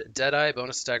Beastwood, Deadeye,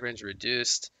 bonus attack range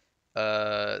reduced.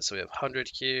 So we have 100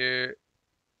 here.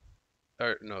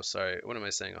 Or no, sorry, what am I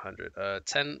saying? 100.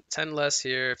 10 less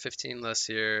here, 15 less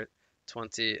here,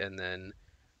 20, and then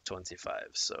 25.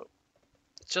 So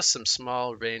just some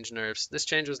small range nerfs. This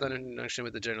change was done in conjunction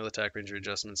with the general attack range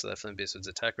readjustment so that Flint Beastwood's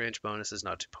attack range bonus is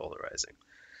not too polarizing.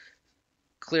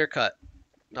 Clear cut.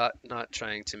 Not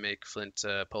trying to make Flint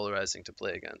polarizing to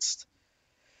play against.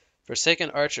 Forsaken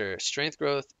Archer, strength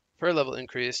growth per level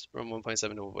increased from 1.7 to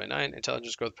 1.9,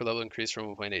 intelligence growth per level increased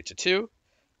from 1.8 to 2.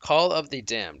 Call of the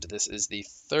Damned. This is the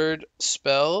third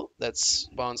spell that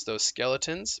spawns those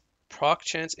skeletons. Proc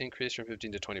chance increased from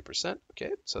 15 to 20%.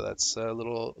 Okay, so that's a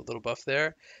little buff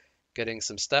there. Getting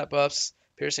some stat buffs.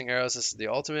 Piercing arrows. This is the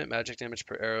ultimate. Magic damage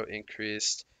per arrow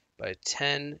increased by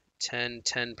 10, 10,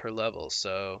 10 per level.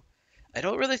 So I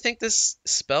don't really think this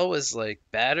spell was like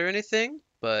bad or anything,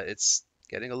 but it's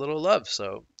getting a little love,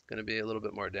 so going to be a little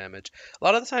bit more damage. A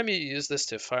lot of the time you use this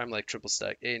to farm like triple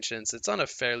stack ancients. It's on a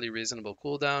fairly reasonable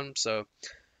cooldown, so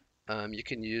you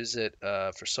can use it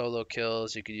for solo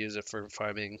kills. You could use it for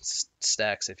farming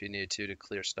stacks if you need to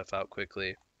clear stuff out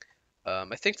quickly.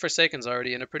 I think Forsaken's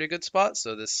already in a pretty good spot,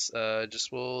 so this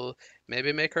just will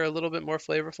maybe make her a little bit more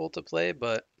flavorful to play,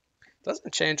 but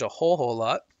doesn't change a whole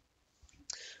lot.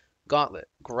 Gauntlet.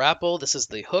 Grapple. This is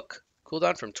the hook.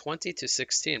 Cooldown from 20 to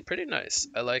 16. Pretty nice.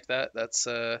 I like that. That's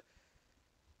a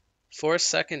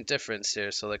 4-second difference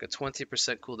here, so like a 20%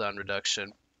 cooldown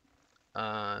reduction.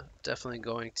 Definitely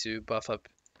going to buff up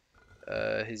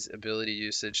his ability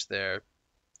usage there.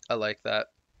 I like that.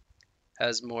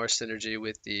 Has more synergy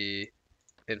with the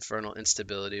Infernal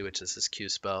Instability, which is his Q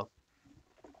spell.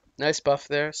 Nice buff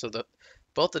there. So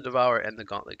both the Devour and the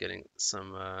Gauntlet getting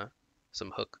some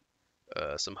hook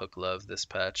love this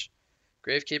patch.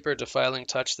 Gravekeeper, Defiling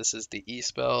Touch. This is the E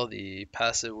spell, the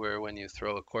passive where when you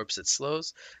throw a corpse it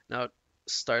slows. Now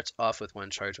starts off with one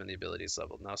charge when the ability is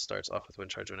leveled. Now starts off with one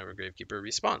charge whenever Gravekeeper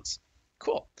respawns.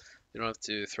 Cool. You don't have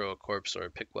to throw a corpse or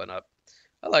pick one up.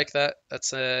 I like that.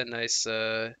 That's a nice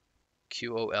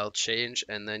QOL change,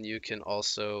 and then you can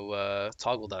also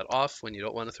toggle that off when you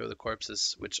don't want to throw the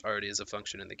corpses, which already is a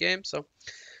function in the game. So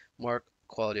more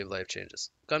quality of life changes.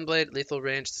 Gunblade, lethal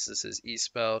range. This is his E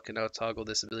spell. Can now toggle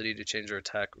this ability to change your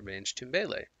attack range to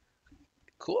melee.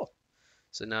 Cool.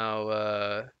 So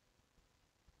now,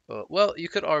 well, you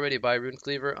could already buy Rune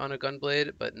Cleaver on a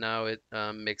Gunblade, but now it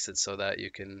makes it so that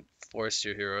you can force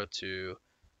your hero to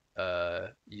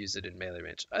use it in melee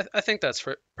range. I think that's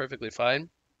perfectly fine.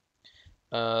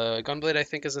 Gunblade, I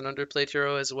think, is an underplayed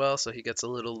hero as well, so he gets a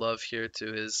little love here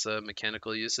to his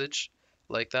mechanical usage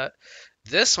like that.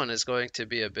 This one is going to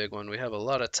be a big one. We have a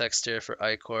lot of text here for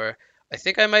Icor. I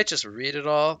think I might just read it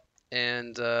all,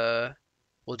 and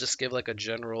we'll just give like a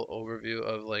general overview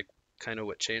of like kind of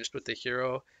what changed with the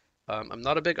hero. I'm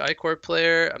not a big Icor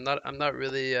player. I'm not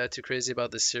really too crazy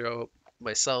about this hero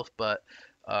myself, but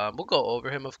we'll go over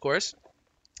him, of course.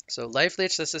 So Life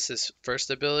Leech, this is his first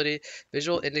ability.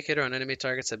 Visual indicator on enemy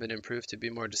targets have been improved to be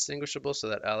more distinguishable so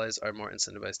that allies are more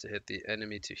incentivized to hit the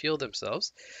enemy to heal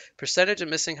themselves. Percentage of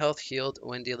missing health healed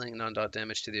when dealing non-dot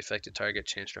damage to the affected target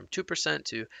changed from 2%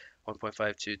 to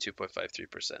 1.5 to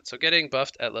 2.53%. So getting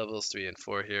buffed at levels 3 and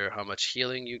 4 here, how much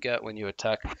healing you get when you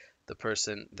attack the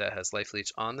person that has Life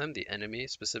Leech on them, the enemy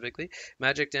specifically.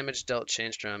 Magic damage dealt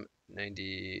changed from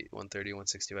 90, 130,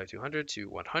 165, 200 to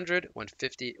 100,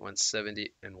 150,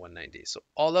 170, and 190. So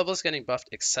all levels getting buffed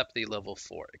except the level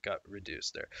 4. It got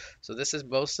reduced there. So this is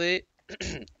mostly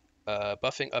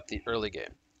buffing up the early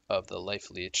game of the Life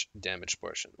Leech damage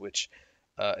portion, which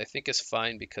I think is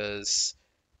fine because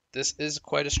this is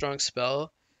quite a strong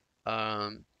spell,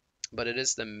 but it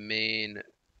is the main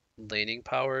laning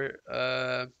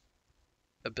power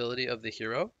ability of the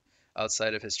hero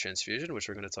outside of his transfusion, which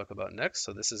we're going to talk about next.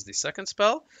 So this is the second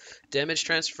spell. Damage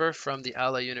transfer from the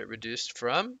ally unit reduced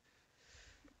from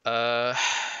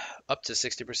up to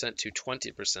 60% to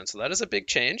 20%. So that is a big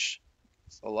change.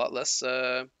 A lot less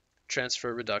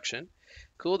transfer reduction.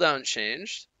 Cooldown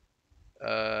changed.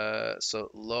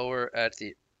 So lower at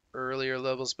the earlier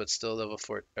levels, but still level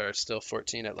 4 or still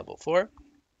 14 at level 4.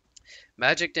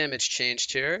 Magic damage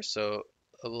changed here. So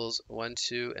levels 1,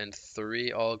 2, and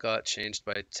 3 all got changed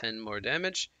by 10 more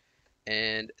damage,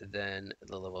 and then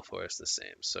the level 4 is the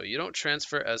same. So you don't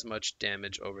transfer as much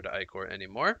damage over to Icor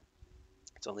anymore.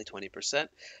 It's only 20%,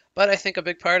 but I think a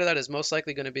big part of that is most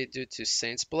likely going to be due to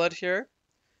Saint's Blood here.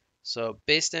 So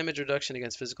base damage reduction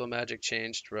against physical magic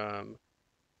changed from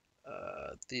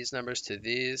these numbers to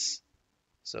these.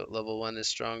 So level 1 is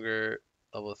stronger,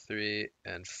 level 3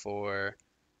 and 4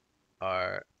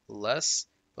 are less.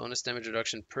 Bonus damage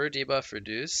reduction per debuff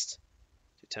reduced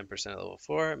to 10% at level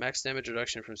 4. Max damage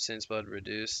reduction from Saint's Blood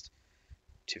reduced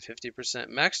to 50%.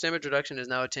 Max damage reduction is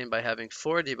now attained by having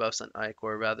 4 debuffs on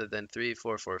Icor rather than 3,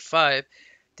 4, 4, 5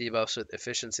 debuffs with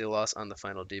efficiency loss on the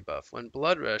final debuff. When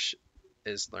Blood Rush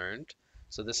is learned,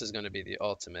 so this is going to be the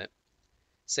ultimate,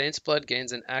 Saint's Blood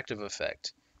gains an active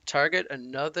effect. Target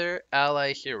another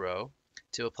ally hero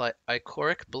to apply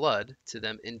Icoric Blood to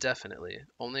them indefinitely,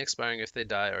 only expiring if they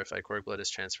die or if Icoric Blood is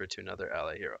transferred to another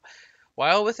ally hero.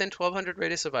 While within 1200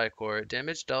 radius of Icor,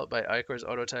 damage dealt by Icor's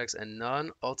auto attacks and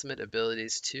non-ultimate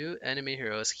abilities to enemy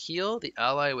heroes heal the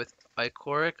ally with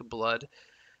Icoric Blood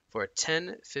for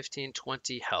 10, 15,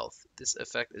 20 health. This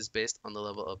effect is based on the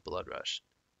level of Blood Rush.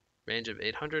 Range of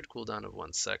 800, cooldown of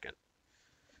 1 second.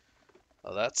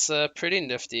 Well, that's a pretty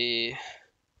nifty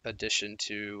addition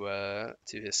to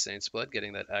his Saint's Blood,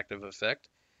 getting that active effect.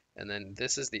 And then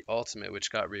this is the ultimate,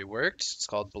 which got reworked. It's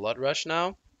called Blood Rush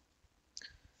now.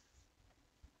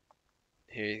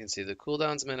 Here you can see the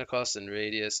cooldowns, mana cost, and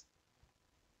radius.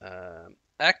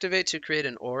 Activate to create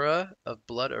an aura of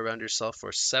blood around yourself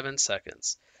for 7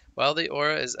 seconds. While the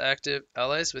aura is active,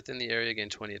 allies within the area gain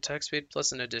 20 attack speed,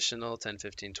 plus an additional 10,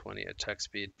 15, 20 attack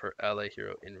speed per ally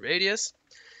hero in radius.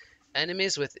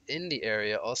 Enemies within the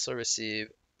area also receive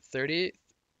 30,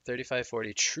 35,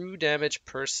 40 true damage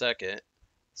per second.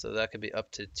 So that could be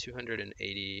up to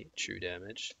 280 true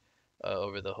damage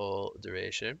over the whole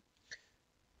duration.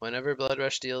 Whenever Blood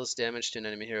Rush deals damage to an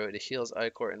enemy hero, it heals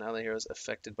Icor and ally heroes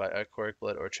affected by Icoric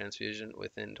Blood or transfusion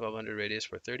within 1200 radius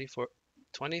for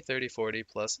 20, 30, 40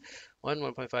 plus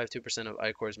 1.5, 2% of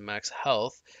Icor's max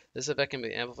health. This effect can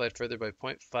be amplified further by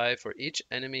 0.5 for each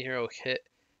enemy hero hit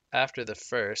after the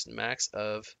first, max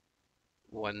of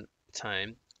 1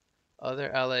 time. Other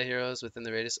ally heroes within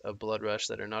the radius of Blood Rush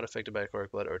that are not affected by Icoric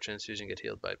Blood or transfusion get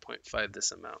healed by 0.5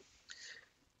 this amount.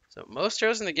 So most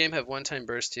heroes in the game have one-time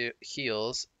burst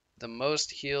heals. The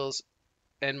most heals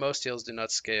and most heals do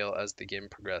not scale as the game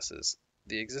progresses.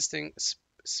 The existing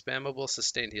spammable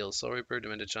sustained heal, Soul Reaper,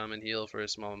 Demented Shaman heal for a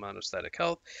small amount of static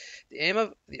health. The aim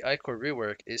of the Icor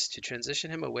rework is to transition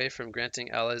him away from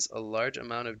granting allies a large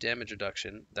amount of damage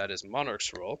reduction, that is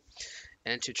Monarch's role,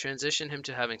 and to transition him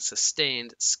to having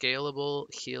sustained, scalable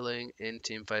healing in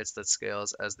teamfights that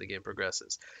scales as the game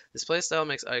progresses. This playstyle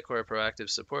makes Icor a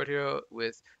proactive support hero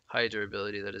with high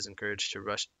durability that is encouraged to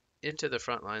rush into the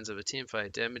front lines of a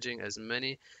teamfight, damaging as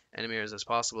many enemies as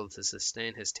possible to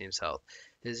sustain his team's health.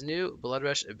 His new Blood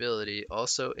Rush ability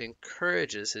also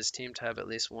encourages his team to have at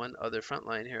least one other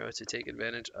frontline hero to take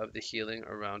advantage of the healing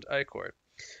around Icor.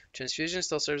 Transfusion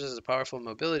still serves as a powerful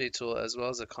mobility tool as well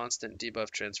as a constant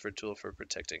debuff transfer tool for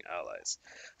protecting allies.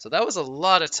 So that was a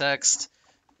lot of text.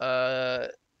 Uh,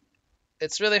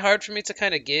 it's really hard for me to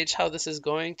kind of gauge how this is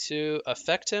going to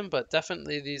affect him, but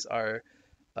definitely these are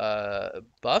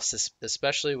buffs,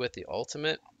 especially with the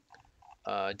ultimate,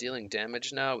 dealing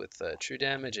damage now with true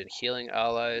damage and healing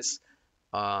allies.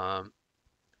 Um,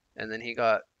 and then he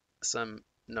got some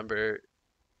number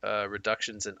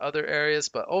reductions in other areas,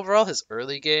 but overall his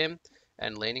early game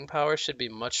and laning power should be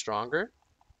much stronger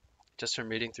just from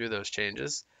reading through those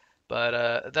changes.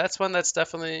 But that's one that's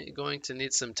definitely going to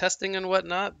need some testing and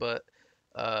whatnot, but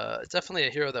definitely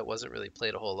a hero that wasn't really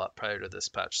played a whole lot prior to this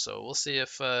patch. So we'll see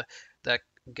if that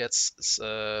gets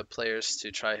players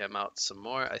to try him out some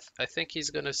more. I think he's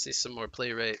going to see some more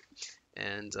play rate,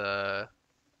 and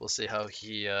we'll see how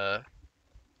he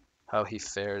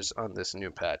fares on this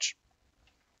new patch.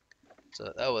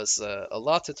 So that was a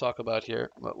lot to talk about here,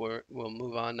 but we'll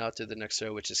move on now to the next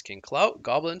hero, which is King Clout.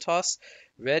 Goblin Toss,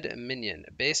 red minion.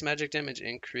 Base magic damage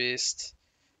increased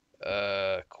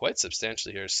quite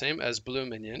substantially here, same as blue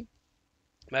minion.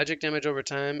 Magic damage over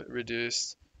time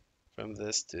reduced from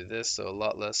this to this, so a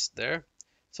lot less there.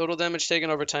 Total damage taken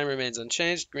over time remains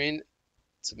unchanged. Green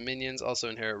minions also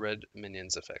inherit red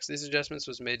minions effects. These adjustments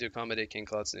was made to accommodate King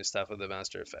Clout's new Staff of the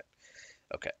Master effect.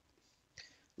 Okay.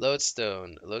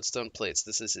 Lodestone plates.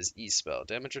 This is his E spell.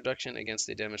 Damage reduction against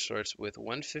a damage source with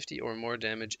 150 or more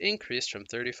damage increased from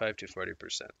 35 to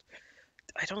 40%.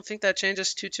 I don't think that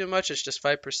changes too much. It's just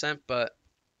 5%, but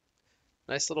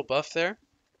nice little buff there.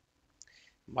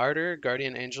 Martyr,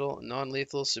 Guardian Angel,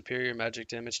 non-lethal superior magic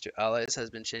damage to allies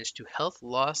has been changed to health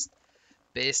lost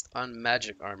based on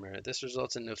magic armor. This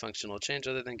results in no functional change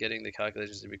other than getting the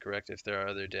calculations to be correct if there are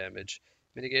other damage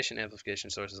mitigation amplification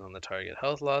sources on the target.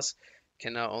 Health loss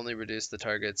can now only reduce the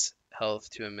target's health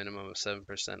to a minimum of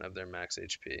 7% of their max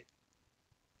HP.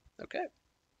 Okay.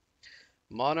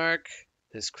 Monarch,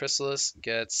 his Chrysalis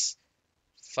gets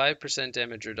 5%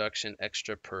 damage reduction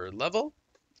extra per level.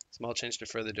 Small change to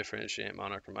further differentiate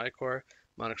Monarch from Icor.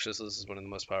 Monarch Chrysalis is one of the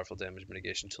most powerful damage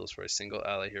mitigation tools for a single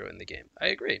ally hero in the game. I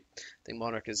agree. I think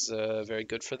Monarch is very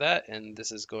good for that, and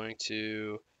this is going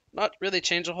to not really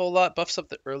change a whole lot. Buffs up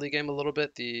the early game a little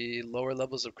bit. The lower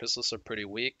levels of Chrysalis are pretty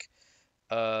weak.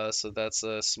 So that's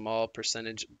a small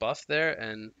percentage buff there,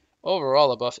 and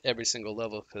overall a buff every single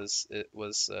level because it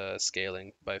was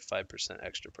scaling by 5%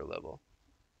 extra per level.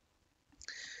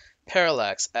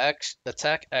 Parallax,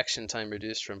 attack action time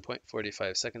reduced from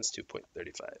 0.45 seconds to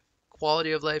 0.35.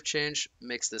 Quality of life change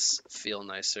makes this feel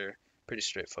nicer. Pretty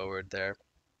straightforward there.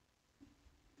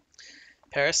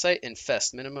 Parasite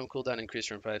Infest, minimum cooldown increased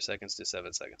from 5 seconds to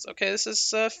 7 seconds. Okay, this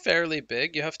is fairly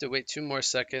big. You have to wait 2 more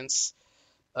seconds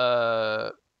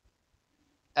at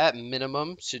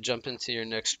minimum to jump into your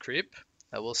next creep.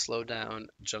 That will slow down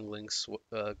jungling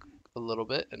a little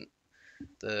bit and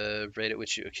the rate at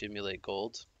which you accumulate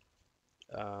gold.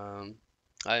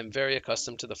 I am very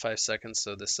accustomed to the 5 seconds,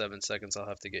 so the 7 seconds I'll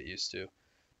have to get used to,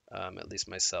 at least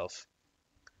myself.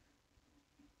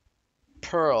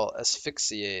 Pearl,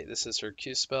 Asphyxiate. This is her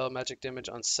Q spell. Magic damage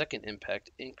on second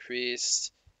impact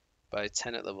increased by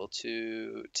 10 at level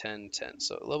 2, 10, 10.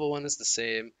 So level 1 is the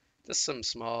same. Just some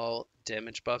small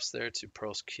damage buffs there to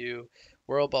Pearl's Q.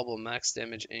 Whirl Bubble max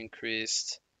damage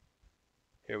increased.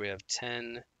 Here we have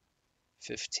 10,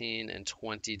 15, and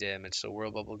 20 damage. So Whirl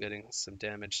Bubble getting some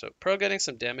damage. So Pearl getting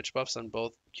some damage buffs on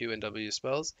both Q and W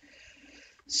spells.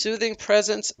 Soothing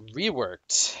Presence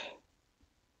reworked.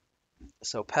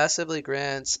 So passively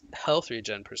grants health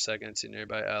regen per second to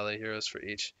nearby ally heroes for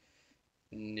each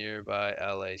nearby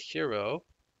allied hero.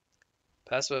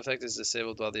 Passive effect is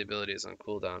disabled while the ability is on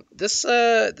cooldown. This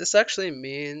actually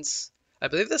means, I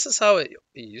believe this is how it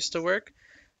used to work.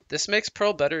 This makes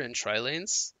Pearl better in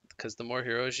tri-lanes, because the more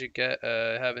heroes you get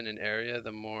have in an area,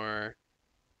 the more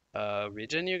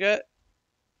regen you get.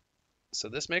 So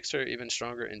this makes her even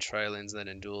stronger in tri-lanes than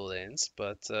in dual lanes,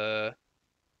 but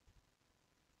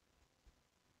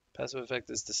Passive effect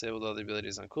is disabled all the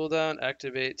abilities on cooldown.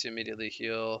 Activate to immediately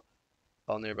heal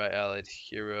all nearby allied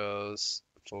heroes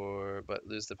but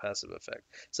lose the passive effect.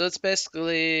 So it's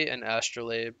basically an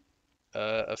astrolabe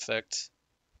effect,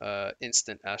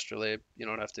 instant astrolabe. You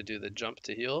don't have to do the jump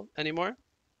to heal anymore.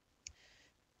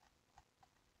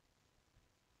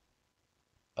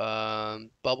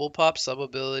 Bubble pop sub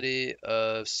ability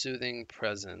of soothing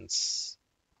presence.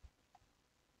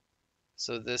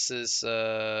 So this is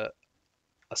a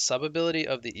sub ability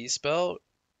of the E spell.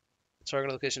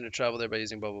 Target location to travel there by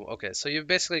using bubble. Okay, so you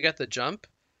basically get the jump,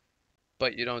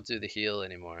 but you don't do the heal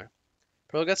anymore.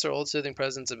 Pearl gets her old soothing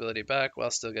presence ability back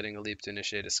while still getting a leap to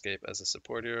initiate escape as a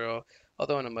support hero,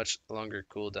 although on a much longer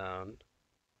cooldown.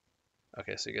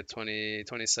 Okay, so you get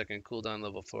 20-second cooldown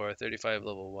level 4, 35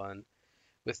 level 1,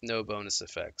 with no bonus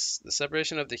effects. The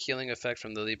separation of the healing effect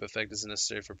from the leap effect is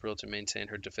necessary for Pearl to maintain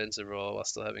her defensive role while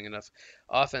still having enough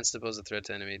offense to pose a threat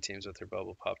to enemy teams with her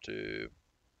bubble pop to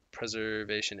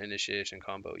preservation initiation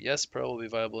combo. Yes, Pearl will be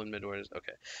viable in mid wars.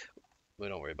 Okay, we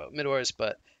don't worry about mid wars,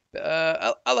 but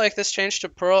I like this change to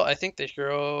Pearl. I think the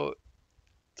hero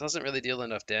doesn't really deal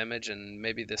enough damage, and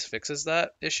maybe this fixes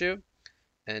that issue.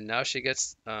 And now she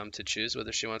gets to choose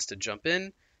whether she wants to jump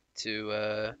in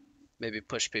to maybe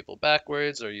push people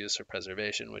backwards or use her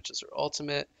preservation, which is her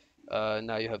ultimate.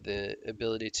 Now you have the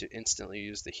ability to instantly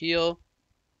use the heal.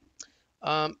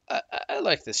 I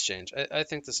like this change. I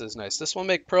think this is nice. This will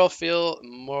make Pearl feel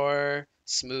more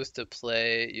smooth to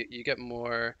play. You get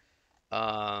more,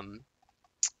 um,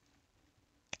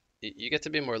 you get to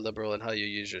be more liberal in how you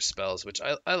use your spells, which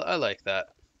I like that.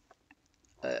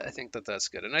 I think that that's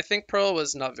good. And I think Pearl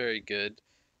was not very good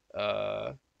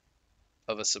uh,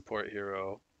 of a support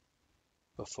hero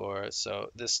before, so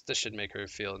this should make her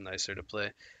feel nicer to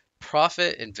play.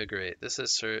 Prophet Invigorate. This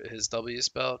is his W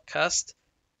spell.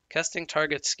 Casting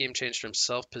target scheme changed from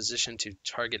self position to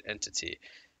target entity.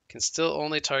 Can still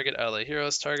only target ally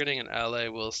heroes. Targeting an ally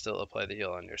will still apply the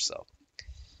heal on yourself.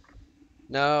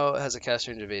 Now it has a cast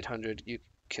range of 800. You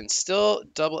can still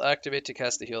double activate to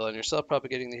cast the heal on yourself,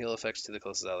 propagating the heal effects to the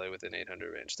closest ally within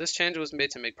 800 range. This change was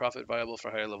made to make Prophet viable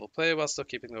for higher level play while still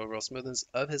keeping the overall smoothness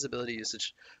of his ability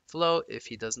usage flow if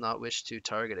he does not wish to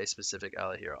target a specific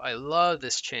ally hero. I love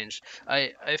this change.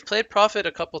 I've played Prophet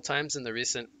a couple times in the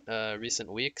recent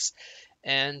weeks,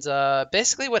 and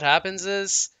basically what happens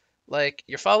is like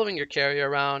you're following your carrier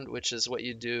around, which is what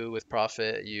you do with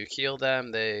Prophet. You heal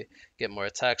them, they get more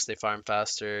attacks, they farm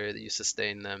faster, you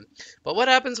sustain them. But what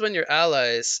happens when your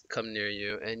allies come near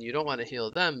you and you don't want to heal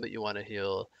them, but you want to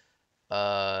heal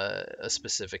a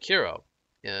specific hero?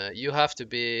 You have to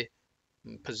be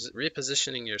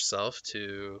repositioning yourself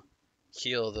to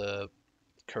heal the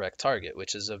correct target,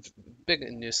 which is a big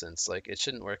nuisance. Like it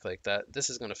shouldn't work like that. This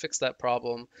is going to fix that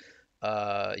problem.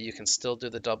 You can still do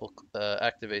the double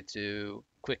activate to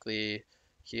quickly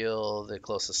heal the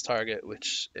closest target,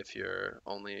 which if you're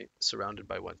only surrounded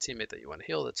by one teammate that you want to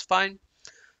heal, that's fine.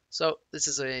 So this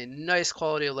is a nice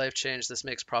quality of life change. This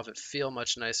makes Prophet feel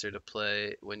much nicer to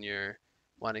play when you're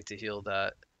wanting to heal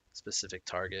that specific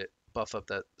target, buff up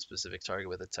that specific target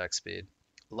with attack speed.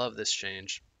 Love this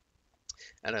change.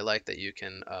 And I like that you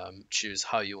can choose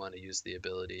how you want to use the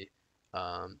ability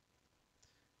um,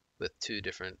 with two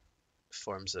different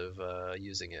forms of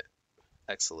using it.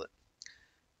 Excellent.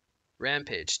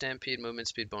 Rampage, Stampede, movement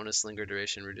speed bonus, linger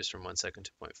duration reduced from 1 second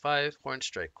to 0.5. Horn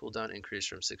Strike, cooldown increased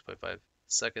from 6.5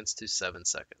 seconds to 7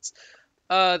 seconds.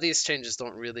 These changes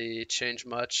don't really change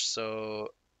much,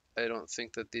 so I don't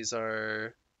think that these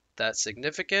are that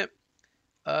significant.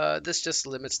 This just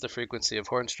limits the frequency of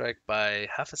Horn Strike by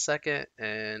half a second,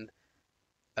 and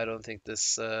I don't think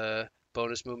this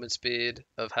bonus movement speed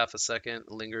of half a second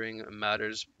lingering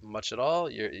matters much at all.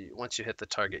 Once you hit the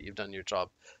target, you've done your job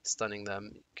stunning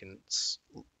them. You can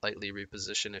slightly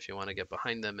reposition if you want to get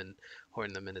behind them and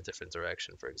horn them in a different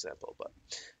direction, for example. But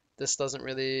this doesn't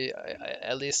really,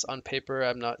 at least on paper,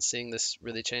 I'm not seeing this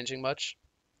really changing much.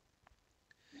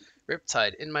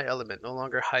 Riptide, in my element, no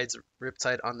longer hides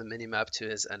Riptide on the minimap to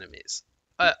his enemies.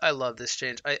 I love this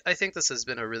change. I think this has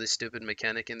been a really stupid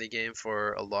mechanic in the game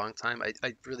for a long time.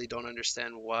 I really don't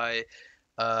understand why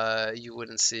you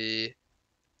wouldn't see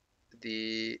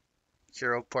the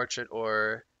hero portrait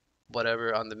or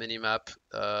whatever on the minimap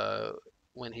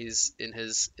when he's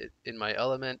in my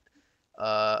element.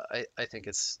 I think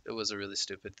it was a really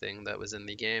stupid thing that was in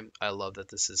the game. I love that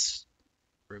this is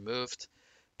removed.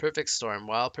 Perfect Storm.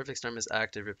 While Perfect Storm is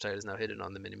active, Riptide is now hidden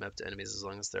on the minimap to enemies as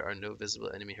long as there are no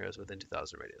visible enemy heroes within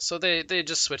 2000 radius. So they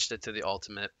just switched it to the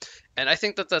ultimate. And I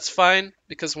think that that's fine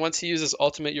because once he uses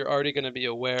ultimate, you're already going to be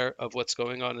aware of what's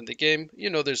going on in the game. You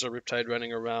know there's a Riptide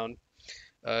running around.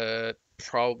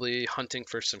 probably hunting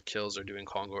for some kills or doing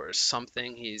Congo or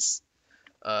something.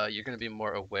 You're going to be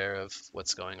more aware of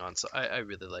what's going on. So I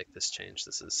really like this change.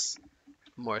 This is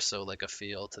more so like a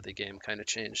feel to the game kind of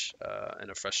change,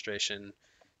 and a frustration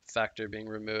factor being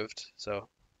removed. So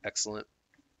excellent.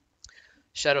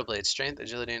 Shadow Blade, strength,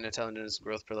 agility, and intelligence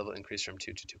growth per level increased from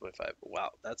 2 to 2.5.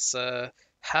 Wow, that's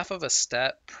half of a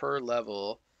stat per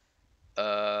level.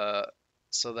 Uh,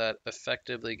 so that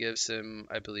effectively gives him,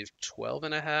 I believe, 12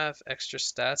 and a half extra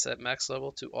stats at max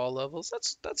level to all levels.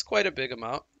 That's quite a big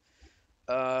amount.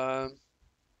 Um,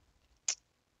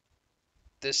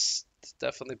 this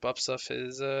definitely buffs up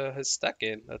his stat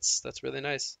gain. That's really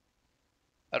nice.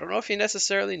 I don't know if he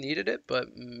necessarily needed it,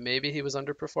 but maybe he was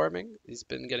underperforming. He's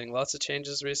been getting lots of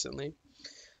changes recently.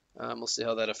 We'll see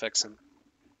how that affects him.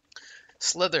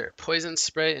 Slither, poison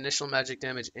spray, initial magic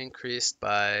damage increased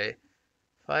by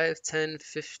 5, 10,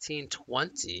 15,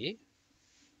 20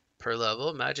 per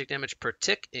level. Magic damage per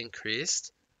tick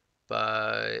increased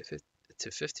by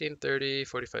to 15, 30,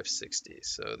 45, 60.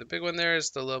 So the big one there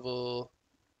is the level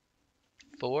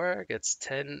 4 gets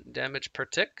 10 damage per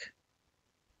tick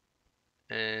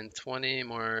and 20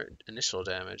 more initial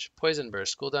damage. Poison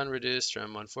burst, cooldown reduced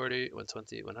from 140,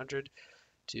 120, 100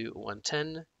 to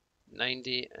 110,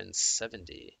 90, and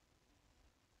 70.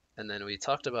 And then we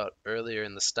talked about earlier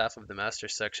in the Staff of the Master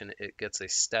section, it gets a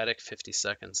static 50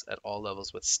 seconds at all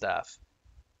levels with staff.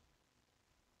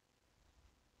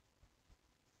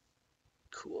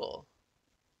 Cool.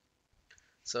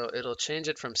 So it'll change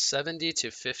it from 70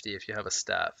 to 50 if you have a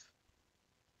staff.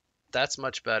 That's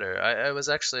much better. I was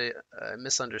actually I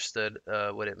misunderstood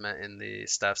what it meant in the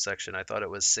staff section. I thought it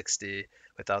was 60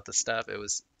 without the staff.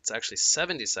 It's actually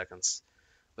 70 seconds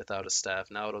without a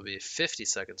staff. Now it'll be 50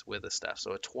 seconds with a staff.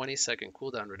 So a 20-second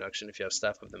cooldown reduction if you have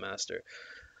Staff of the Master.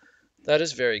 That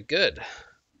is very good.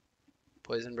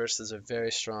 Poison Burst is a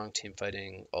very strong team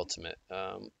fighting ultimate.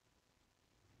 A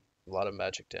lot of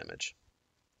magic damage.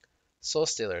 Soul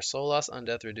Stealer. Soul loss on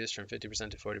death reduced from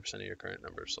 50% to 40% of your current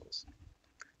number of souls.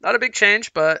 Not a big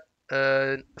change, but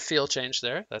a feel change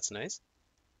there. That's nice.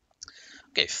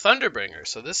 Okay, Thunderbringer.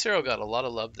 So this hero got a lot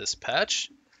of love this patch.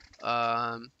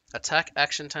 Attack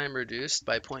action time reduced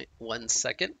by 0.1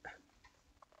 second.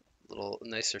 Little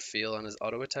nicer feel on his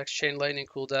auto attacks. Chain Lightning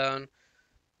cooldown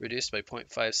reduced by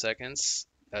 0.5 seconds.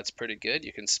 That's pretty good.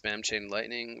 You can spam Chain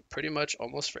Lightning pretty much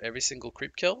almost for every single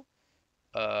creep kill.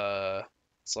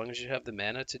 As long as you have the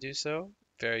mana to do so.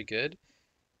 Very good.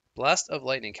 Blast of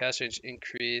Lightning, cast range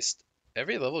increased.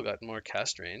 Every level got more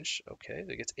cast range. Okay,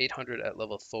 it gets 800 at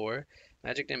level 4.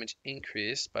 Magic damage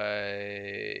increased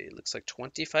by, looks like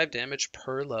 25 damage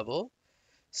per level.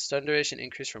 Stun duration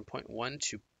increased from 0.1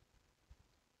 to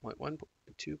 0.1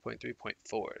 to 0.3,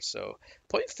 0.4. So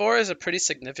 0.4 is a pretty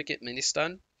significant mini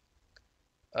stun.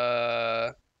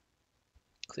 Clear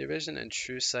vision and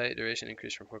true sight duration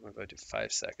increased from 4.5 to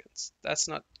 5 seconds. That's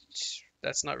not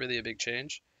really a big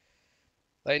change.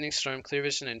 Lightning Storm, Clear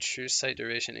Vision, and True Sight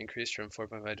duration increased from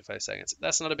 4.5 to 5 seconds.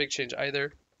 That's not a big change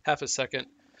either. Half a second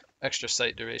extra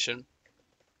sight duration.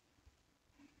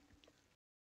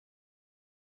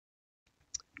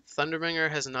 Thunderbringer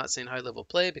has not seen high level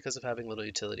play because of having little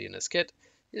utility in his kit.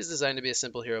 He is designed to be a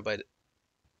simple hero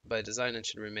by design and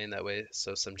should remain that way,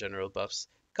 so some general buffs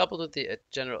coupled with the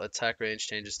general attack range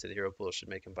changes to the hero pool should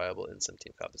make him viable in some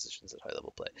team compositions at high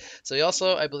level play. So he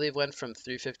also, I believe, went from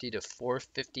 350 to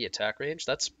 450 attack range.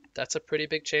 That's a pretty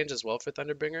big change as well for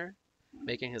Thunderbringer,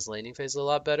 making his laning phase a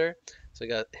lot better. So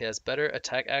he has better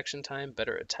attack action time,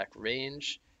 better attack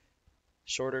range,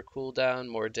 shorter cooldown,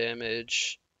 more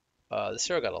damage. This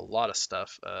hero got a lot of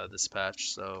stuff this patch,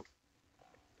 so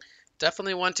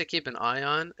definitely one to keep an eye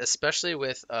on, especially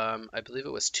with, I believe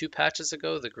it was 2 patches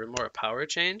ago, the Grimoire power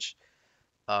change.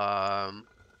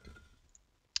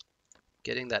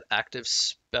 Getting that active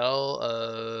spell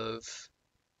of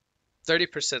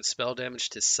 30% spell damage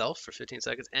to self for 15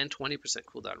 seconds and 20%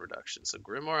 cooldown reduction. So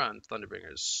Grimoire on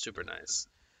Thunderbringer is super nice.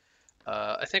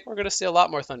 I think we're going to see a lot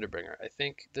more Thunderbringer. I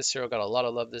think this hero got a lot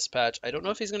of love this patch. I don't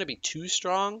know if he's going to be too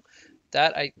strong.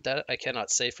 That I cannot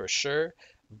say for sure.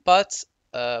 But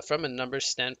from a numbers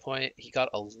standpoint, he got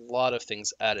a lot of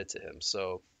things added to him.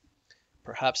 So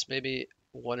perhaps maybe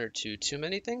 1 or 2 too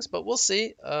many things, but we'll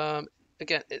see.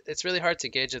 Again, it's really hard to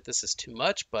gauge if this is too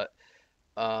much, but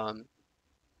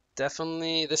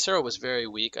definitely this hero was very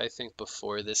weak, I think,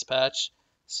 before this patch.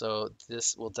 So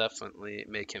this will definitely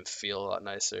make him feel a lot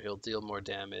nicer. He'll deal more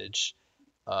damage.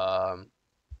 Um,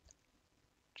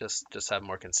 just have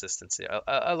more consistency.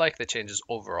 I like the changes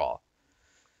overall.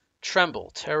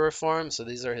 Tremble, Terraform. So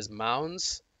these are his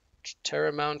mounds.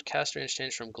 Terra Mound cast range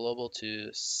changed from global to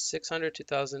 600,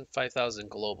 2000, 5000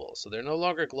 global. So they're no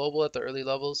longer global at the early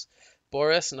levels.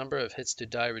 Boris, number of hits to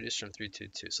die reduced from 3 to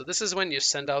 2. So this is when you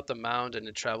send out the mound and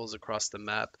it travels across the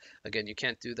map. Again, you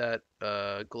can't do that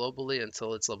globally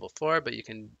until it's level 4, but you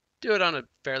can do it on a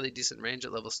fairly decent range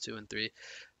at levels 2 and 3.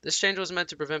 This change was meant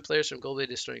to prevent players from globally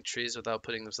destroying trees without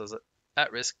putting themselves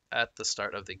at risk at the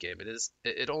start of the game.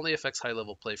 It only affects high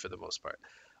level play for the most part.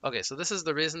 Okay, so this is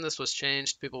the reason this was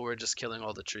changed. People were just killing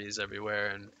all the trees everywhere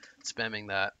and spamming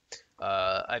that.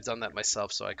 I've done that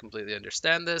myself, so I completely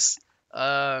understand this.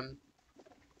 Um,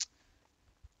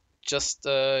 just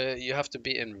you have to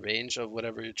be in range of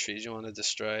whatever trees you want to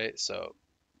destroy. So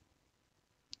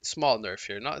small nerf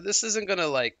here. Not this isn't gonna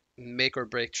like make or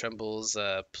break Tremble's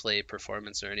play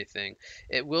performance or anything.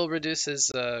 It will reduce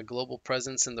his global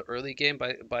presence in the early game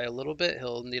by a little bit.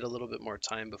 He'll need a little bit more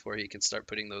time before he can start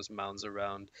putting those mounds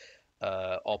around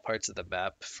all parts of the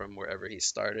map from wherever he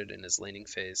started in his laning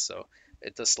phase. So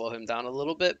it does slow him down a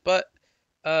little bit, but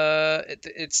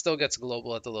it still gets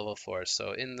global at the level 4.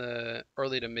 So in the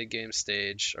early to mid game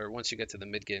stage, or once you get to the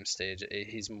mid game stage,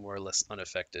 he's more or less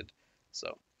unaffected.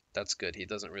 So that's good. He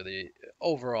doesn't really,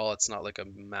 overall, it's not like a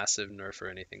massive nerf or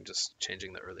anything, just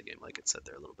changing the early game, like it said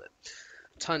there a little bit.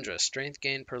 Tundra, strength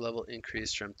gain per level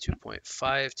increased from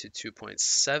 2.5 to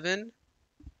 2.7.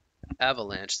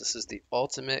 Avalanche, this is the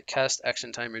ultimate cast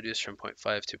action time reduced from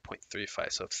 0.5 to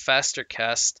 0.35. So faster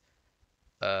cast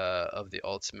of the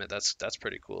ultimate. That's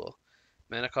pretty cool.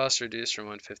 Mana cost reduced from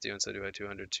 150, 175,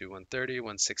 200 to 130,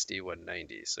 160,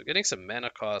 190. So getting some mana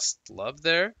cost love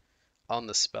there on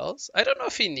the spells. I don't know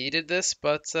if he needed this,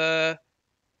 but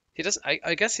he doesn't.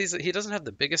 I guess he doesn't have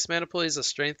the biggest mana pool. He's a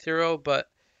strength hero, but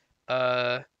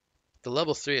the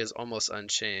level 3 is almost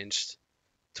unchanged.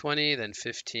 20, then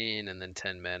 15, and then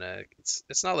 10 mana.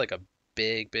 It's not like a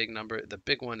big number. The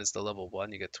big one is the level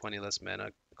 1. You get 20 less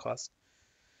mana cost.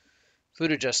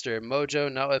 Food Adjuster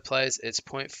Mojo now applies its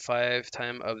 0.5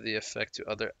 time of the effect to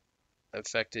other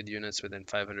affected units within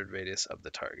 500 radius of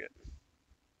the target.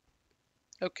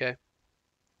 Okay.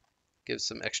 Gives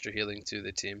some extra healing to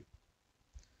the team.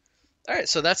 Alright,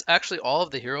 so that's actually all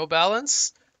of the hero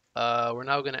balance. We're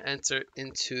now going to enter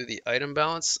into the item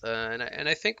balance, and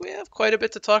I think we have quite a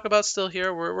bit to talk about still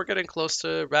here. We're getting close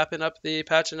to wrapping up the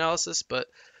patch analysis, but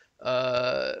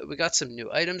we got some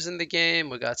new items in the game.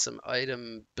 We got some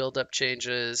item build-up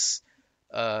changes.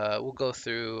 We'll go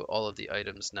through all of the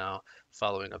items now,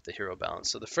 following up the hero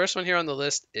balance. So the first one here on the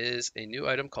list is a new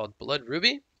item called Blood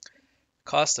Ruby.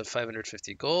 Cost of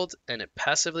 550 gold, and it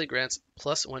passively grants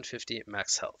plus 150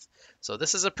 max health. So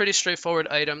this is a pretty straightforward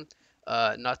item,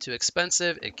 not too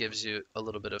expensive. It gives you a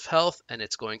little bit of health, and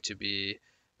it's going to be,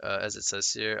 as it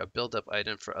says here, a build-up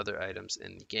item for other items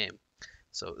in the game.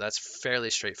 So that's fairly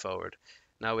straightforward.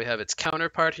 Now we have its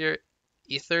counterpart here,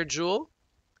 Ether Jewel.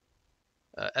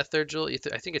 Ether Jewel, Ether,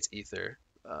 I think it's Ether.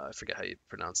 I forget how you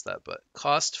pronounce that, but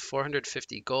cost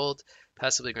 450 gold,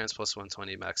 passively grants plus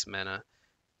 120 max mana.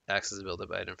 Acts as a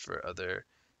build-up item for other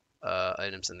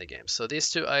items in the game. So these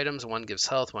two items, one gives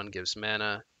health, one gives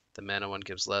mana. The mana one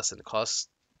gives less and it costs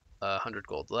 100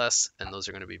 gold less, and those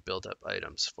are going to be build-up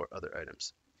items for other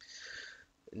items.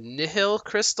 Nihil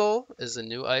Crystal is a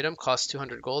new item, costs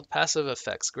 200 gold. Passive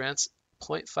effects, grants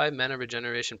 0.5 mana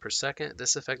regeneration per second.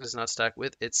 This effect is not stacked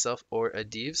with itself or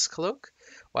Adiv's Cloak.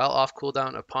 While off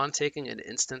cooldown, upon taking an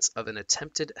instance of an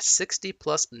attempted 60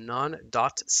 plus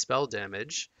non-dot spell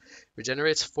damage,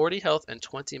 regenerates 40 health and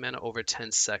 20 mana over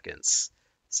 10 seconds.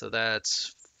 So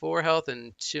that's 4 health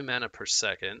and 2 mana per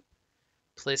second.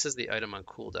 Places the item on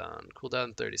cooldown.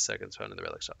 Cooldown 30 seconds, found in the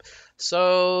relic shop.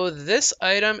 So this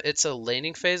item, it's a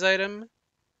laning phase item.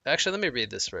 Actually, let me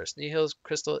read this first. Nihil's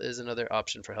Crystal is another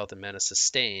option for health and mana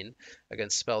sustain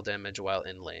against spell damage while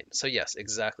in lane. So yes,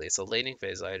 exactly. It's a laning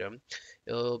phase item.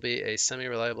 It will be a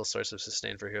semi-reliable source of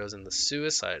sustain for heroes in the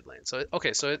suicide lane. So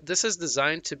okay, so this is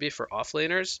designed to be for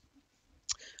offlaners.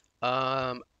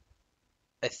 Um,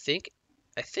 I think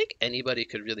anybody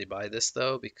could really buy this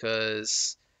though,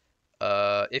 because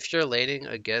if you're laning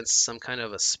against some kind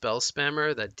of a spell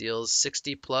spammer that deals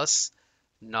 60 plus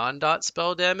non-dot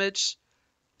spell damage,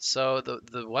 so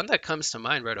the one that comes to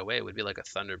mind right away would be like a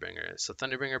Thunderbringer. So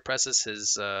Thunderbringer presses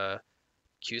his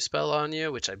Q spell on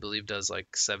you, which I believe does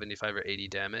like 75 or 80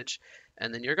 damage,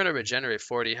 and then you're going to regenerate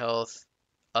 40 health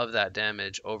of that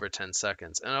damage over 10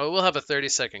 seconds. And it will have a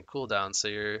 30-second cooldown, so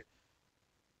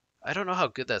I don't know how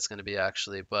good that's going to be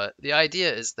actually, but the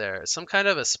idea is there. Some kind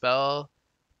of a spell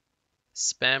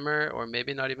spammer, or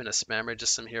maybe not even a spammer,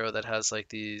 just some hero that has like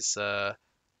these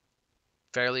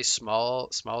fairly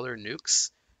smaller nukes.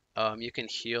 You can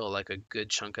heal like a good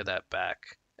chunk of that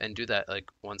back, and do that like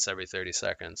once every 30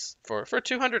 seconds. For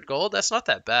 200 gold, that's not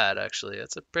that bad actually.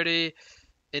 It's a pretty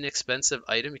inexpensive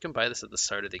item. You can buy this at the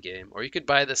start of the game, or you could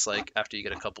buy this like after you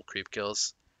get a couple creep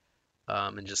kills,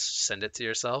 and just send it to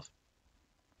yourself.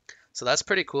 So that's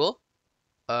pretty cool.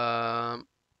 I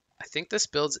think this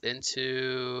builds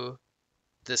into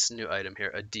this new item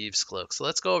here, a Deve's Cloak. So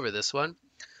let's go over this one.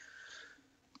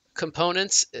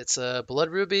 Components, it's a Blood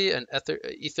Ruby, an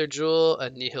Ether Jewel, a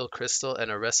Nihil Crystal, and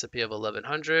a recipe of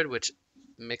 1100, which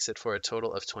makes it for a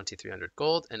total of 2300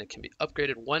 gold, and it can be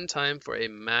upgraded one time for a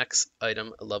max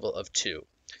item level of 2.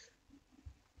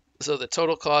 So the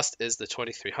total cost is the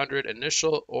 2300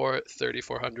 initial, or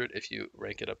 3400 if you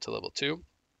rank it up to level 2.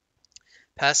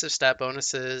 Passive stat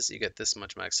bonuses, you get this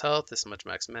much max health, this much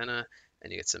max mana,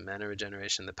 and you get some mana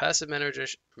regeneration. The passive mana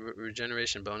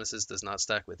regeneration bonuses does not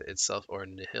stack with itself or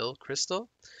Nihil Crystal.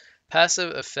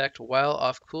 Passive effect while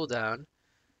off cooldown.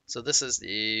 So this is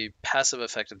the passive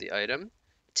effect of the item.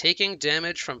 Taking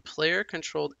damage from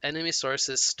player-controlled enemy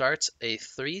sources starts a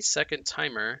 3-second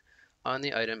timer on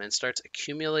the item and starts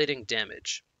accumulating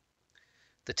damage.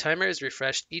 The timer is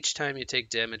refreshed each time you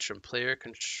take damage from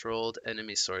player-controlled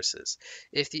enemy sources.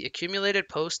 If the accumulated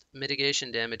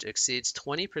post-mitigation damage exceeds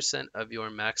 20% of your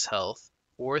max health,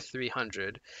 or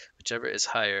 300, whichever is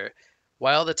higher,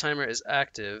 while the timer is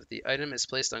active, the item is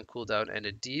placed on cooldown and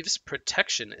a Deve's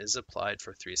Protection is applied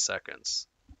for 3 seconds.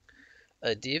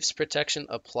 A Deve's Protection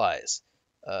applies.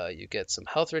 You get some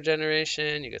health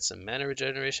regeneration, you get some mana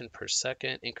regeneration per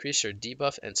second, increase your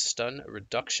debuff and stun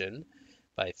reduction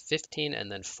by 15 and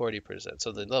then 40%.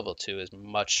 So the level 2 is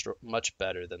much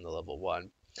better than the level 1.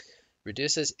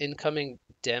 Reduces incoming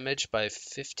damage by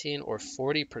 15 or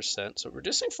 40%. So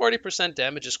reducing 40%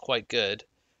 damage is quite good.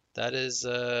 That is,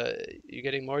 you're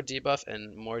getting more debuff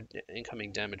and more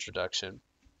incoming damage reduction.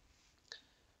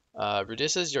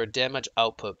 Reduces your damage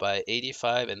output by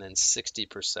 85 and then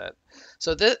 60%.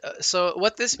 So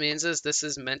what this means is this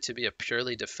is meant to be a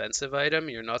purely defensive item.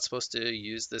 You're not supposed to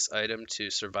use this item to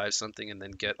survive something and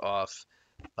then get off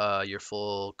your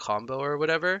full combo or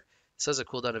whatever. It says a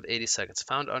cooldown of 80 seconds,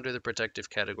 found under the protective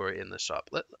category in the shop.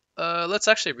 Let's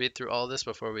actually read through all this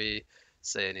before we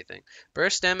say anything.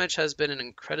 Burst damage has been an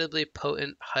incredibly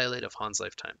potent highlight of HoN's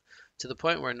lifetime, to the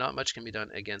point where not much can be done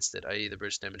against it, i.e. the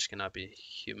burst damage cannot be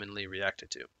humanly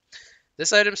reacted to.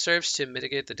 This item serves to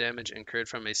mitigate the damage incurred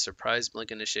from a surprise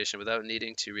blink initiation without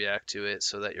needing to react to it,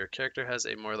 so that your character has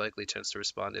a more likely chance to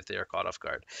respond if they are caught off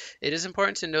guard. It is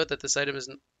important to note that this item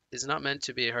is not meant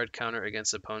to be a hard counter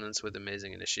against opponents with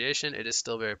amazing initiation. It is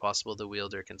still very possible the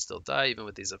wielder can still die even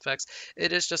with these effects.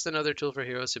 It is just another tool for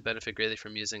heroes who benefit greatly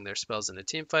from using their spells in a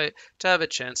teamfight to have a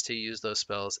chance to use those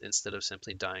spells instead of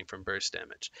simply dying from burst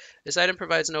damage. This item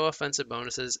provides no offensive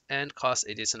bonuses and costs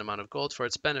a decent amount of gold for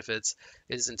its benefits.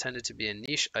 It is intended to be a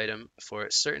niche item for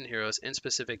certain heroes in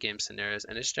specific game scenarios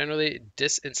and is generally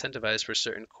disincentivized for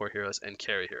certain core heroes and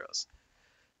carry heroes.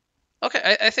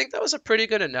 Okay, I think that was a pretty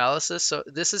good analysis. So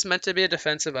this is meant to be a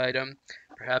defensive item.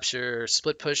 Perhaps you're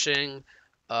split pushing.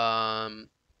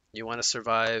 You want to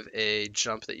survive a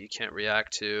jump that you can't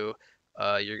react to.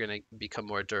 You're going to become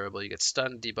more durable. You get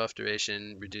stunned, debuff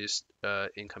duration, reduced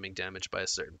incoming damage by a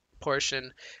certain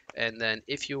portion. And then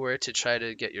if you were to try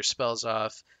to get your spells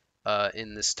off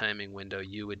in this timing window,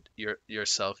 you would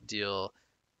yourself deal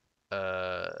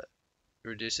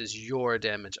reduces your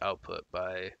damage output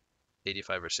by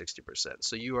 85 or 60%.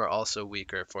 So you are also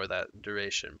weaker for that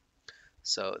duration.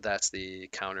 So that's the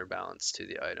counterbalance to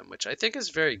the item, which I think is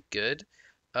very good.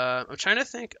 I'm trying to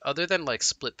think, other than like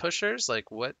split pushers, like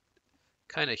what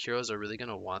kind of heroes are really going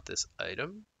to want this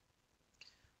item?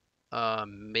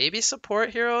 Maybe support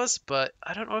heroes, but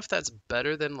I don't know if that's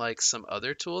better than like some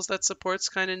other tools that supports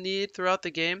kind of need throughout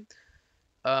the game.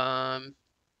 So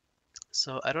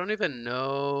I don't even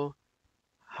know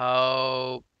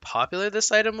how popular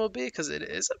this item will be because it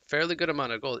is a fairly good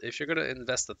amount of gold. If you're going to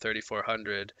invest the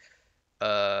 3,400,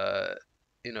 to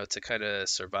kind of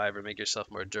survive or make yourself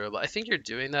more durable, I think you're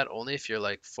doing that only if you're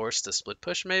like forced to split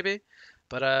push maybe.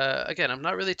 But again, I'm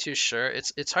not really too sure.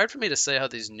 It's hard for me to say how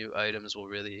these new items will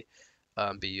really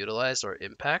be utilized or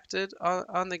impacted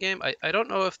on the game. I don't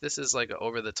know if this is like an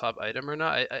over-the-top item or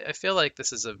not. I feel like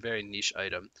this is a very niche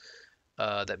item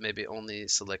that maybe only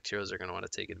select heroes are going to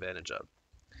want to take advantage of.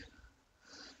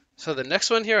 So the next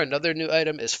one here, another new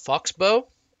item, is Foxbow.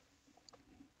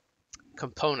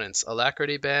 Components: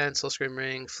 Alacrity Band, Soulscream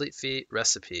Ring, Fleet Feet,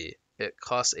 Recipe. It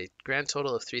costs a grand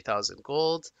total of 3,000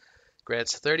 gold.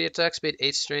 Grants 30 attack speed,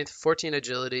 8 strength, 14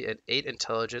 agility, and 8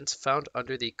 intelligence, found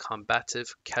under the combative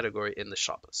category in the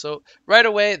shop. So right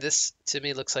away, this to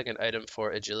me looks like an item for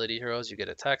agility heroes. You get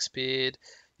attack speed,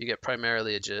 You get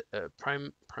primarily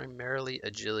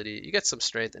agility. You get some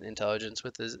strength and intelligence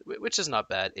with this, which is not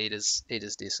bad. Eight is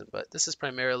decent, but this is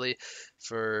primarily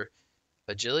for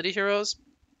agility heroes.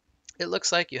 It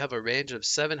looks like you have a range of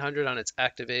 700 on its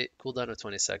activate, cooldown of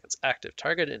 20 seconds. Active.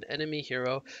 Target an enemy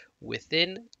hero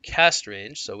within cast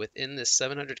range, so within this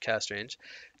 700 cast range,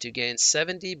 to gain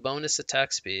 70 bonus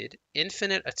attack speed,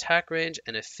 infinite attack range,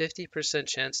 and a 50%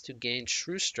 chance to gain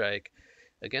True Strike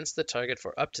against the target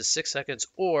for up to 6 seconds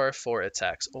or 4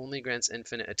 attacks. Only grants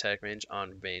infinite attack range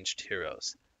on ranged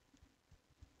heroes.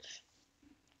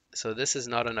 So this is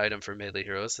not an item for melee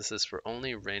heroes. This is for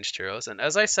only ranged heroes. And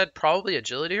as I said, probably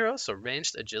agility heroes, so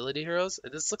ranged agility heroes.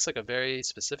 This looks like a very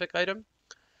specific item.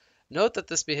 Note that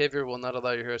this behavior will not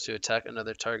allow your hero to attack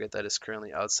another target that is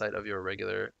currently outside of your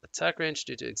regular attack range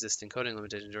due to existing coding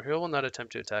limitations. Your hero will not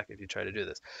attempt to attack if you try to do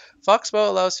this. Foxbow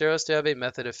allows heroes to have a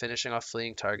method of finishing off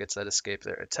fleeing targets that escape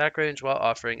their attack range while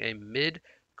offering a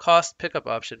mid-cost pickup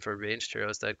option for ranged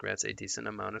heroes that grants a decent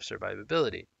amount of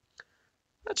survivability.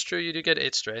 That's true, you do get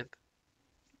 8 strength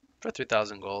for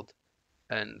 3,000 gold,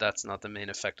 and that's not the main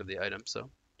effect of the item,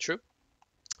 so true.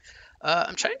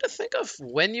 I'm trying to think of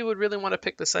when you would really want to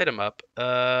pick this item up.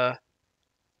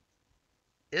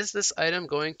 Is this item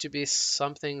going to be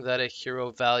something that a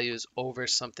hero values over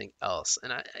something else?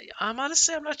 And I'm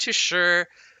honestly, I'm not too sure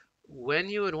when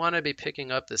you would want to be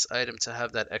picking up this item to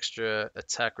have that extra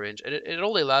attack range. And it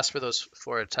only lasts for those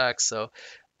 4 attacks, so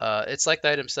it's like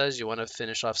the item says, you want to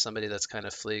finish off somebody that's kind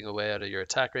of fleeing away out of your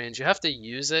attack range. You have to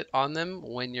use it on them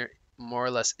when you're more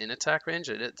or less in attack range.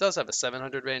 And it does have a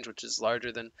 700 range, which is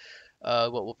larger than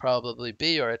what will probably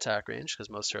be your attack range, because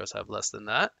most heroes have less than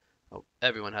that. Well,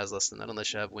 everyone has less than that,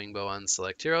 unless you have Wingbow on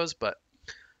select heroes. But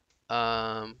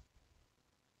yeah,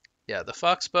 the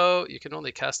Foxbow, you can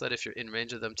only cast that if you're in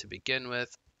range of them to begin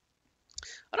with.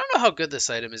 I don't know how good this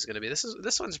item is going to be.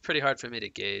 This one's pretty hard for me to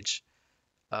gauge.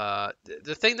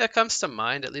 The thing that comes to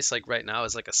mind, at least like right now,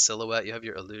 is like a silhouette. You have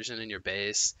your illusion in your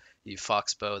base, you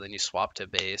Foxbow, then you swap to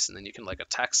base, and then you can like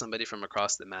attack somebody from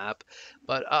across the map.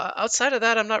 But outside of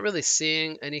that, I'm not really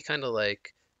seeing any kind of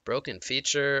like broken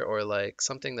feature or like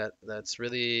something that's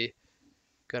really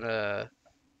gonna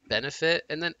benefit.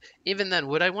 And then even then,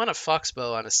 would I want a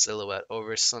Foxbow on a silhouette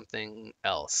over something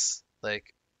else?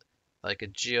 Like a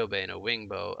Geobane, a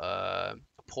Wingbow, a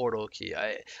Portal Key.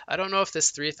 I don't know if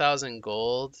this 3,000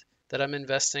 gold that I'm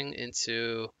investing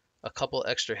into a couple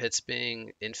extra hits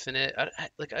being infinite.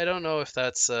 I don't know if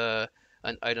that's an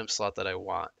item slot that I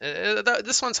want.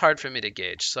 This one's hard for me to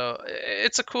gauge. So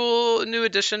it's a cool new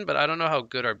addition, but I don't know how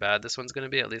good or bad this one's going to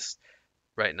be, at least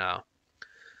right now.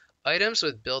 Items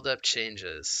with build-up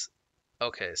changes.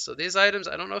 Okay, so these items,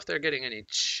 I don't know if they're getting any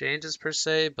changes per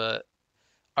se, but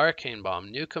Arcane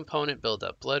Bomb, new component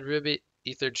buildup, Blood Ruby,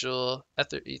 Ether Jewel,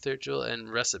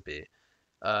 and Recipe.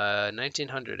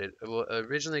 1900. It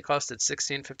originally costed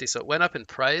 1650, so it went up in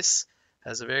price.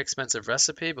 Has a very expensive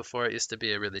recipe. Before it used to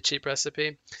be a really cheap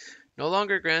recipe. No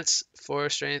longer grants 4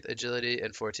 strength, agility,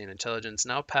 and 14 intelligence.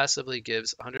 Now passively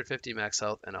gives 150 max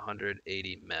health and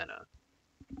 180 mana.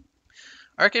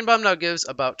 Arcane Bomb now gives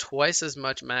about twice as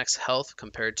much max health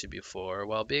compared to before,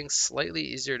 while being slightly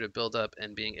easier to build up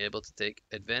and being able to take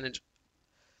advantage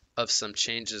of some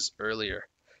changes earlier.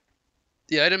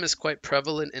 The item is quite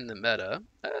prevalent in the meta.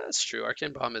 That's true.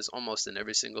 Arcane Bomb is almost in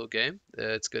every single game.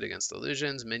 It's good against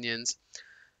illusions, minions.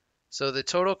 So the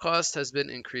total cost has been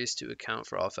increased to account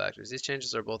for all factors. These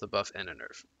changes are both a buff and a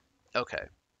nerf. Okay.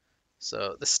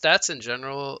 So the stats in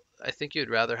general, I think you'd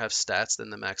rather have stats than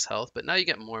the max health, but now you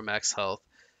get more max health.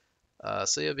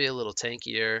 So you'll be a little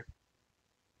tankier.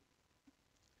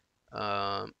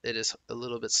 It is a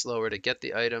little bit slower to get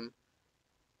the item,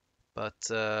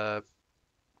 but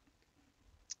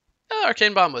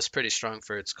Arcane Bomb was pretty strong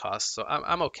for its cost, so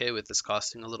I'm okay with this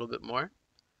costing a little bit more.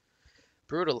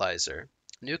 Brutalizer.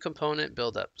 New component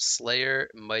buildup. Slayer,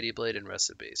 Mighty Blade, and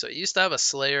Recipe. So it used to have a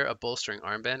Slayer, a bolstering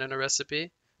armband, and a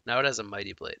Recipe. Now it has a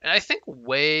Mighty Blade. And I think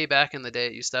way back in the day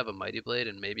it used to have a Mighty Blade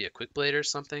and maybe a Quick Blade or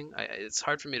something. It's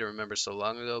hard for me to remember so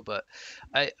long ago, but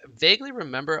I vaguely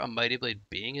remember a Mighty Blade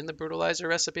being in the Brutalizer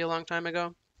recipe a long time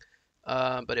ago.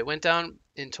 But it went down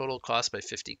in total cost by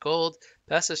 50 gold.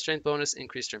 Passive strength bonus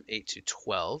increased from 8 to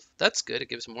 12. That's good. It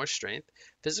gives more strength.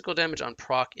 Physical damage on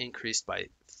proc increased by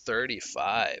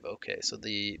 35. Okay, so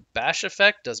the bash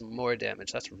effect does more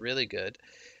damage. That's really good.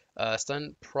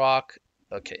 Stun proc.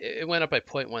 Okay, it went up by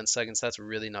 0.1 seconds. That's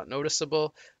really not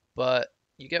noticeable, but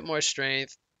you get more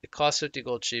strength. It costs 50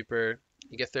 gold cheaper.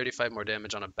 You get 35 more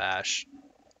damage on a bash.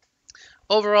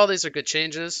 Overall, these are good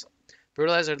changes.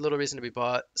 Brutalizer had little reason to be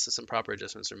bought, so some proper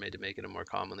adjustments are made to make it a more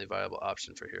commonly viable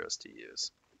option for heroes to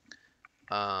use.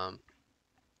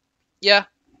 Yeah,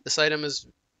 This item is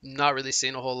not really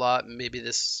seen a whole lot. Maybe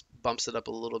this bumps it up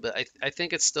a little bit. I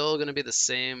think it's still going to be the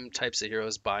same types of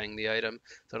heroes buying the item,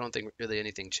 so I don't think really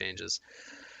anything changes.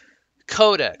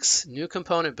 Codex, new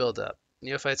component buildup.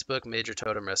 Neophyte's Book, Major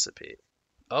Totem Recipe.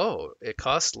 Oh, it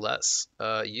costs less.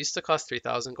 It used to cost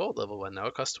 3,000 gold level 1, now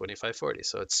it costs 2540.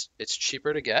 So it's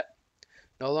cheaper to get.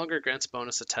 No longer grants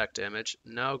bonus attack damage.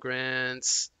 Now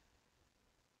grants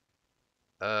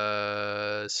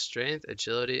strength,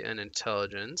 agility, and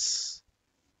intelligence.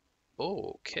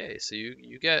 Oh, okay. So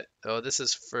you get, oh, this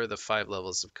is for the 5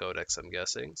 levels of Codex, I'm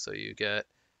guessing. So you get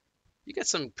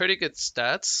some pretty good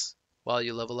stats while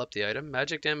you level up the item.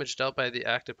 Magic damage dealt by the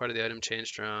active part of the item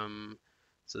changed from,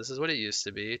 so this is what it used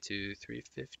to be, to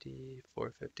 350,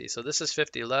 450. So this is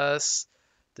 50 less.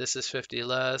 This is 50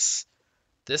 less.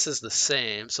 This is the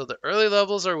same. So the early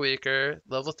levels are weaker.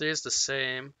 Level 3 is the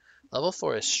same. Level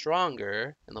 4 is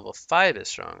stronger, and level 5 is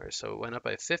stronger. So it went up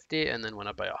by 50 and then went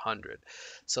up by 100.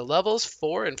 So levels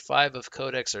 4 and 5 of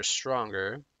Codex are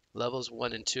stronger. Levels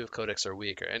 1 and 2 of Codex are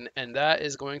weaker. And that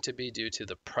is going to be due to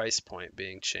the price point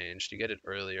being changed. You get it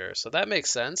earlier. So that makes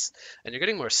sense. And you're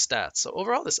getting more stats. So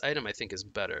overall, this item I think is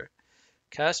better.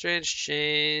 Cast range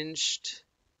changed.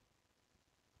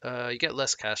 You get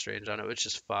less cast range on it, which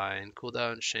is fine.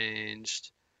 Cooldown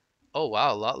changed. Oh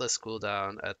wow, a lot less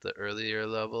cooldown at the earlier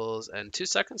levels, and 2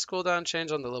 seconds cooldown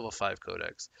change on the level 5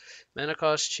 codex. Mana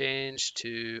cost changed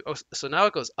to, oh, so now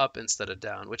it goes up instead of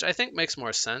down, which I think makes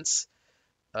more sense.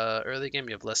 Early game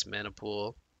you have less mana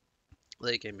pool.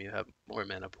 Late game you have more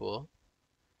mana pool,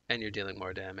 and you're dealing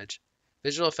more damage.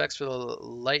 Visual effects for the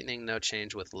lightning now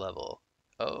change with level.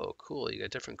 Oh, cool. You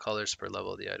get different colors per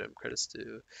level of the item. Credits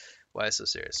to Why So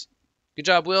Serious. Good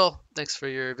job, Will. Thanks for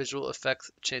your visual effect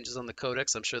changes on the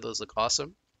Codex. I'm sure those look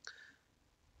awesome.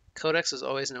 Codex is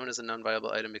always known as a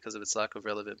non-viable item because of its lack of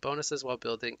relevant bonuses while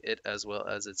building it as well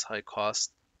as its high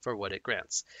cost for what it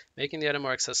grants, making the item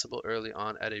more accessible early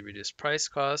on at a reduced price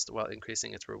cost while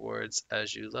increasing its rewards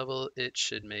as you level it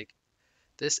should make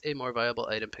this a more viable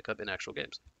item pickup in actual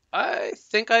games. I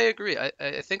think I agree.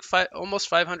 I think almost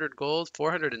 500 gold,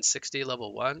 460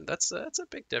 level 1. That's a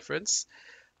big difference.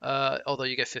 Although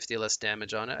you get 50 less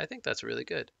damage on it, I think that's really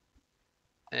good.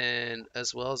 And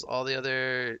as well as all the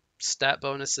other stat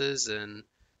bonuses and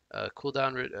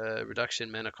cooldown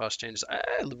reduction, mana cost changes. I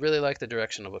really like the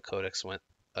direction of what Codex went.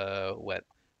 I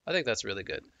think that's really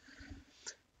good.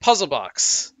 Puzzle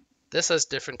box. This has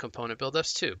different component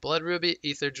buildups too. Blood Ruby,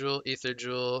 Ether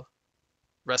Jewel,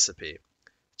 Recipe.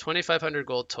 2,500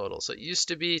 gold total. So it used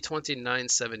to be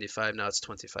 2975, now it's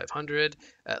 2,500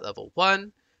 at level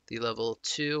 1. The level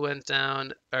 2 went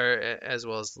down, or as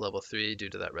well as level 3 due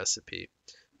to that recipe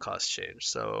cost change.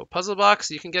 So Puzzle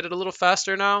Box, you can get it a little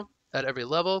faster now at every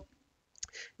level.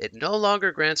 It no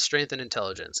longer grants strength and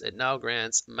intelligence. It now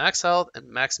grants max health and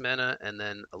max mana and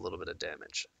then a little bit of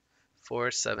damage.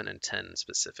 4, 7, and 10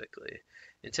 specifically.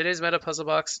 In today's meta puzzle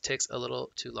box, it takes a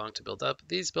little too long to build up.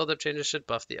 These build-up changes should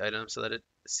buff the item so that it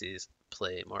sees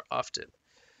play more often.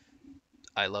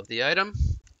 I love the item.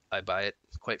 I buy it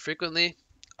quite frequently.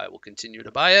 I will continue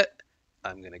to buy it.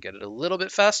 I'm going to get it a little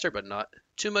bit faster, but not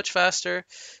too much faster.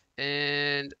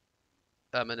 And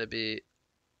I'm going to be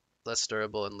less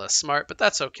durable and less smart, but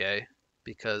that's okay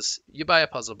because you buy a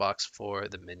puzzle box for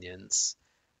the minions,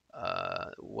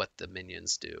 what the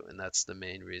minions do, and that's the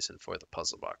main reason for the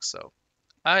puzzle box. So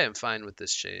I am fine with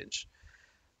this change.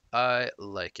 I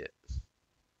like it.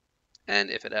 And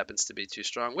if it happens to be too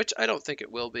strong, which I don't think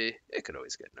it will be, it could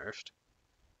always get nerfed.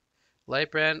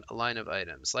 Lightbrand, a line of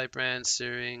items. Lightbrand,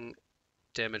 searing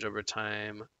damage over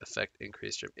time, effect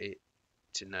increased from 8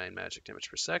 to 9 magic damage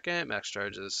per second. Max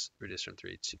charges reduced from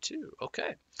 3 to 2.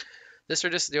 Okay. This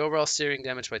reduces the overall searing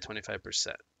damage by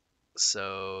 25%.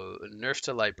 So nerf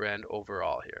to Lightbrand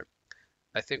overall here.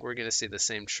 I think we're going to see the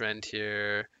same trend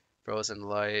here. Frozen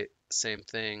Light, same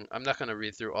thing. I'm not going to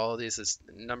read through all of these. As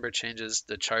number changes,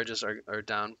 the charges are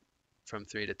down from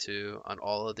 3 to 2 on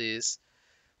all of these.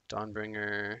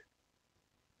 Dawnbringer,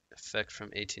 effect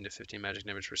from 18 to 15 magic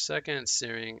damage per second.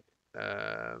 Searing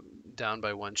down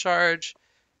by 1 charge.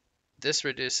 This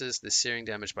reduces the searing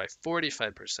damage by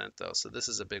 45% though, so this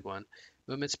is a big one.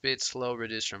 Movement speed slow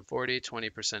reduced from 40,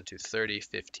 20% to 30,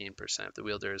 15% if the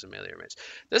wielder is a melee or mage.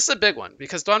 This is a big one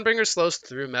because Dawnbringer slows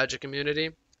through magic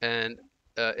immunity, and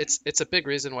it's a big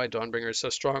reason why Dawnbringer is so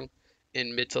strong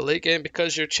in mid to late game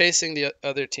because you're chasing the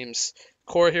other team's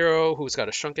core hero who's got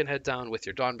a shrunken head down with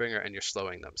your Dawnbringer and you're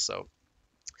slowing them. So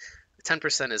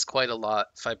 10% is quite a lot.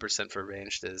 5% for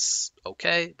ranged is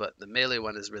okay, but the melee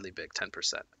one is really big, 10%.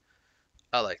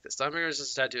 I like this. Dawnbringer is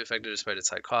a tattoo effective despite its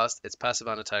high cost. Its passive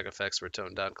on attack effects were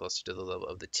toned down closer to the level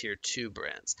of the tier 2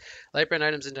 brands. Light brand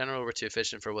items in general were too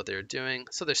efficient for what they were doing,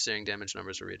 so their steering damage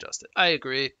numbers were readjusted. I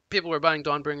agree. People were buying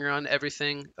Dawnbringer on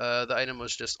everything. The item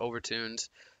was just overtuned.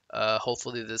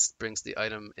 Hopefully this brings the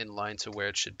item in line to where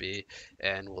it should be,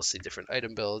 and we'll see different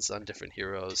item builds on different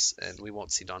heroes, and we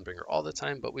won't see Dawnbringer all the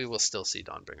time, but we will still see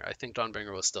Dawnbringer. I think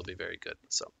Dawnbringer will still be very good,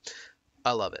 so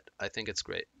I love it. I think it's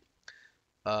great.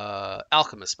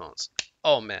 Alchemist Bones.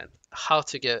 Oh man, how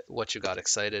to get what you got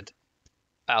excited.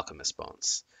 Alchemist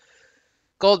Bones.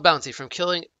 Gold bounty from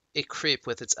killing a creep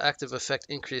with its active effect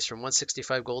increased from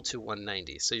 165 gold to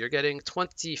 190. So you're getting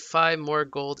 25 more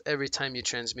gold every time you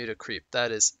transmute a creep.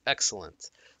 That is excellent.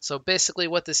 So basically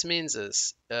what this means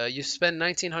is you spend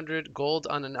 1900 gold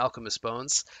on an Alchemist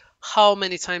Bones. How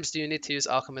many times do you need to use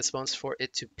Alchemist Bones for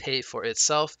it to pay for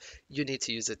itself? You need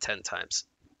to use it 10 times.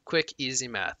 Quick, easy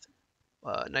math.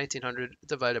 1900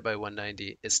 divided by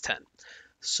 190 is 10.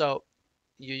 So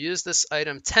you use this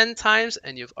item 10 times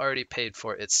and you've already paid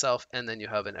for itself, and then you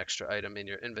have an extra item in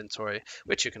your inventory,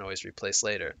 which you can always replace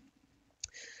later.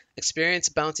 Experience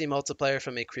bounty multiplier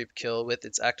from a creep kill with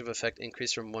its active effect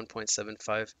increased from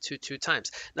 1.75 to 2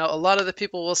 times. Now, a lot of the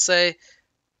people will say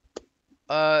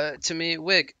to me,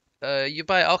 Wig, you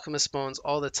buy Alchemist Bones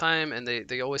all the time, and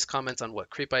they always comment on what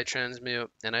creep I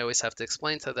transmute, and I always have to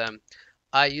explain to them,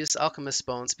 I use Alchemist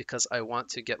Bones because I want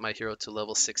to get my hero to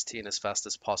level 16 as fast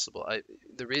as possible.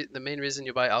 The main reason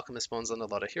you buy Alchemist Bones on a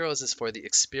lot of heroes is for the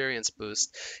experience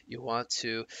boost. You want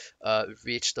to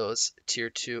reach those tier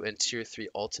 2 and tier 3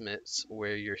 ultimates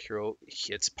where your hero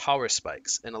hits power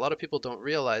spikes. And a lot of people don't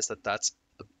realize that that's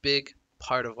a big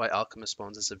part of why Alchemist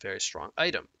Bones is a very strong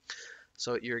item.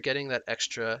 So you're getting that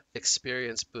extra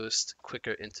experience boost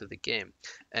quicker into the game.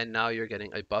 And now you're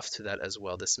getting a buff to that as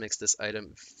well. This makes this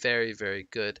item very, very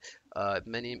good.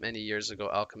 Many years ago,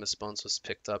 Alchemist Bones was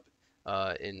picked up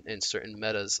in certain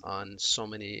metas on so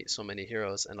many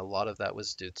heroes, and a lot of that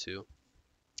was due to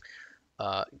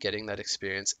getting that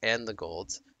experience and the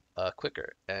gold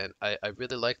quicker. And I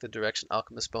really like the direction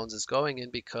Alchemist Bones is going in,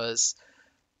 because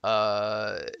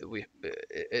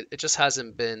it just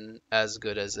hasn't been as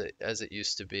good as it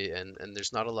used to be, and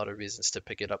there's not a lot of reasons to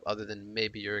pick it up other than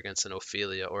maybe you're against an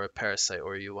Ophelia or a Parasite,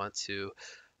 or you want to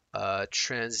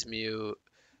transmute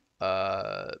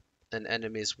an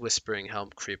enemy's Whispering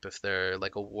Helm creep if they're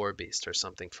like a War Beast or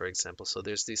something, for example. So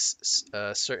there's these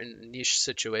certain niche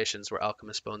situations where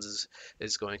Alchemist Bones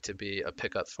is going to be a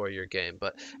pickup for your game.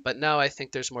 But now I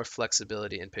think there's more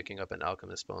flexibility in picking up an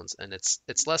Alchemist Bones, and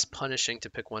it's less punishing to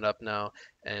pick one up now,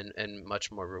 and much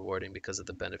more rewarding because of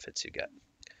the benefits you get.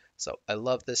 So I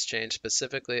love this change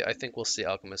specifically. I think we'll see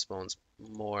Alchemist Bones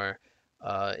more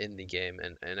in the game,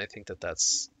 and I think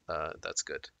that's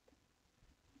good.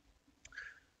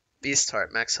 Beast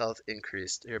Heart, max health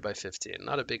increased here by 15.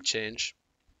 Not a big change.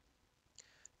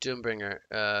 Doombringer,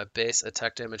 base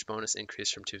attack damage bonus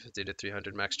increased from 250 to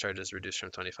 300. Max charges reduced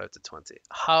from 25 to 20.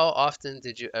 How often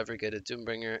did you ever get a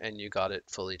Doombringer and you got it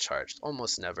fully charged?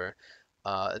 Almost never.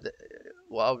 Well,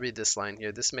 I'll read this line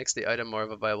here. This makes the item more of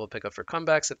a viable pickup for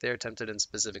comebacks if they are tempted in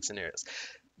specific scenarios.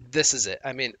 This is it.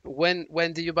 I mean,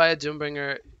 when do you buy a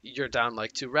Doombringer? You're down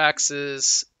like 2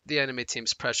 Raxes. The enemy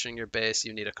team's pressuring your base.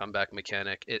 You need a comeback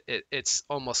mechanic. It's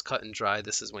almost cut and dry.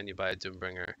 This is when you buy a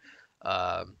Doombringer.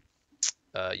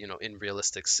 In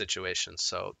realistic situations.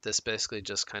 So this basically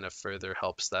just kind of further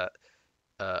helps that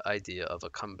idea of a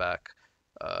comeback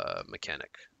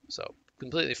mechanic. So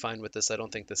completely fine with this. I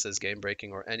don't think this is game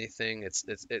breaking or anything.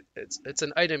 It's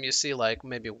an item you see like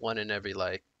maybe one in every,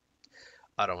 like,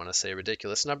 I don't want to say a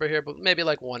ridiculous number here, but maybe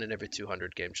like one in every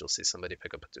 200 games you'll see somebody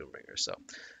pick up a Doombringer. So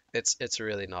it's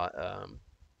really not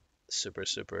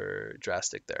super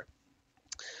drastic there.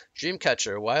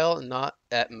 Dreamcatcher, while not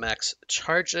at max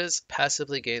charges,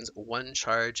 passively gains 1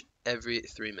 charge every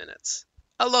 3 minutes.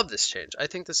 I love this change. I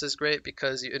think this is great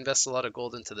because you invest a lot of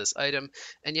gold into this item,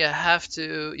 and you have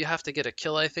to get a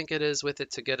kill, I think it is, with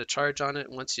it to get a charge on it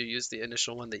once you use the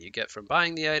initial one that you get from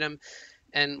buying the item.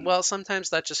 And well,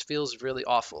 sometimes that just feels really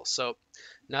awful. So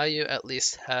now you at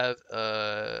least have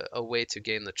a way to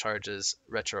gain the charges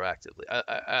retroactively.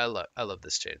 I love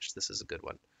this change. This is a good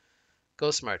one.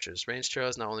 Ghost Marchers. Ranged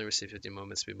heroes now only receive 50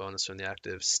 movement speed bonus from the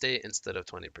active state instead of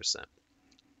 20%.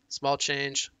 Small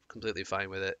change, completely fine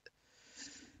with it.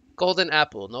 Golden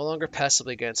Apple no longer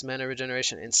passively grants mana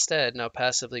regeneration. Instead, now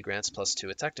passively grants +2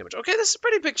 attack damage. Okay, this is a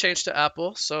pretty big change to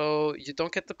Apple. So you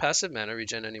don't get the passive mana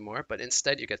regen anymore, but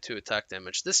instead you get 2 attack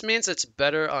damage. This means it's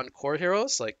better on core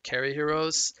heroes, like carry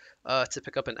heroes, to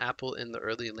pick up an apple in the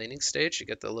early laning stage. You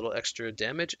get the little extra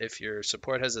damage. If your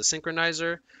support has a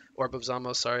synchronizer, Orb of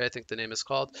Zamo, sorry, I think the name is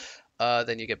called,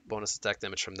 then you get bonus attack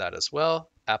damage from that as well.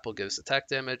 Apple gives attack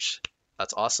damage.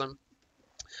 That's awesome.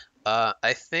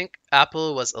 I think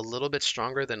Apple was a little bit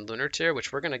stronger than Lunar Tier,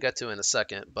 which we're going to get to in a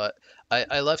second. But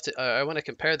I want to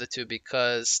compare the two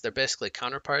because they're basically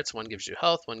counterparts. One gives you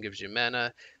health, one gives you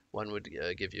mana. One would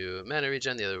give you mana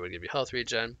regen, the other would give you health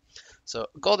regen. So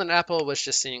Golden Apple was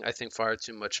just seeing, I think, far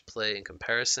too much play in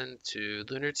comparison to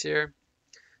Lunar Tier.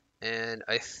 And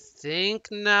I think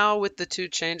now with the two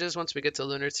changes, once we get to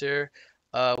Lunar Tier,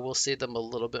 we'll see them a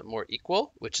little bit more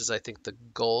equal, which is, I think, the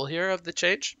goal here of the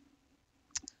change.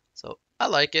 So I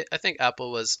like it. I think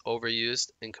Apple was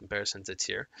overused in comparison to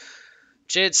Tier.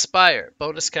 Jade Spire,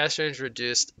 bonus cast range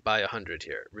reduced by 100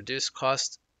 here. Reduced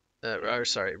cost,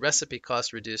 recipe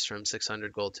cost reduced from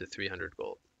 600 gold to 300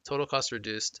 gold. Total cost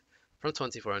reduced from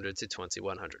 2400 to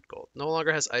 2100 gold. No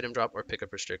longer has item drop or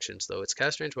pickup restrictions, though its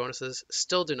cast range bonuses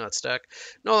still do not stack.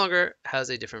 No longer has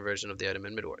a different version of the item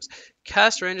in mid-wars.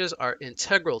 Cast ranges are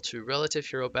integral to relative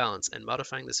hero balance, and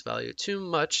modifying this value too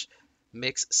much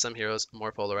makes some heroes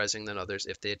more polarizing than others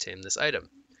if they attain this item.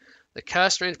 The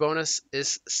cast range bonus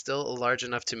is still large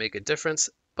enough to make a difference,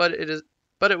 but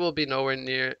it will be nowhere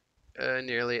near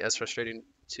nearly as frustrating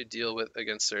to deal with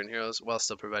against certain heroes while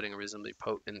still providing a reasonably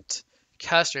potent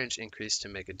cast range increase to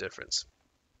make a difference.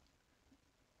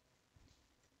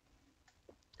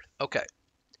 Okay,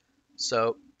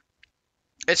 so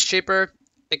it's cheaper,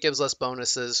 it gives less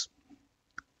bonuses.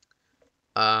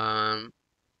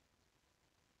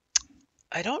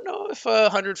 I don't know if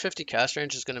 150 cast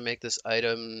range is going to make this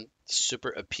item super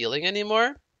appealing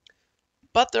anymore,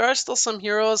 but there are still some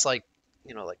heroes like,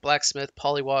 like Blacksmith,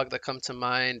 Polywog that come to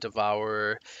mind,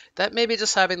 Devourer, that maybe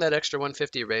just having that extra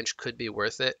 150 range could be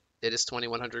worth it. It is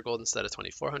 2100 gold instead of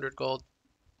 2400 gold.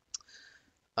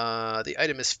 The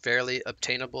item is fairly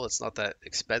obtainable. It's not that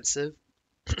expensive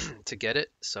to get it,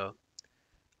 so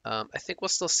I think we'll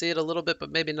still see it a little bit,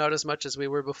 but maybe not as much as we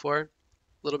were before.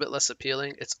 A little bit less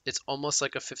appealing. It's almost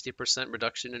like a 50%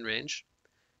 reduction in range.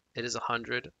 It is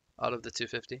 100 out of the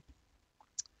 250.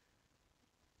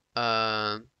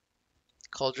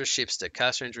 Cauldron Sheepstick,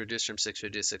 cast range reduced from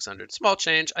 650 to 600. Small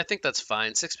change. I think that's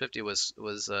fine. 650 was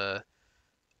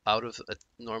out of a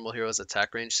normal hero's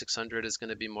attack range. 600 is going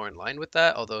to be more in line with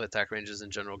that, although attack ranges in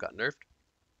general got nerfed.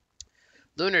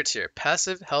 Lunar Tier,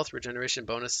 passive health regeneration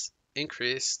bonus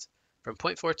increased from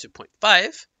 0.4 to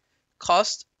 0.5.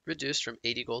 Cost reduced from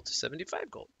 80 gold to 75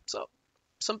 gold. So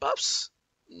some buffs.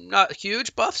 Not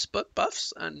huge buffs, but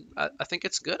buffs, and I think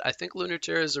it's good. I think Lunar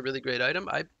Tier is a really great item.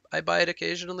 I buy it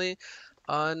occasionally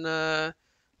on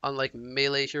like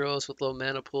melee heroes with low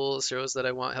mana pools, heroes that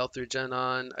I want health regen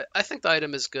on. I think the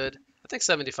item is good. I think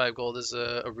 75 gold is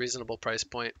a reasonable price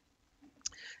point.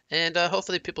 And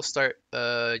hopefully people start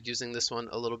using this one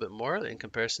a little bit more in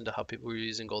comparison to how people were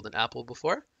using Golden Apple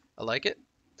before. I like it.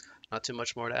 Not too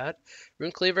much more to add.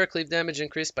 Rune Cleaver, cleave damage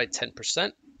increased by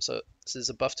 10%. So this is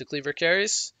a buff to Cleaver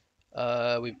carries.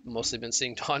 We've mostly been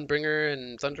seeing Dawnbringer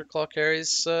and Thunderclaw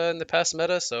carries in the past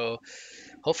meta, so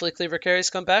hopefully Cleaver carries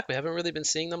come back. We haven't really been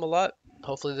seeing them a lot.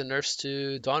 Hopefully the nerfs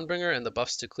to Dawnbringer and the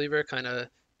buffs to Cleaver kind of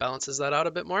balances that out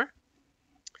a bit more.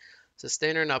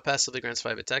 Sustainer now passively grants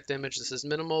 5 attack damage. This is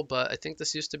minimal, but I think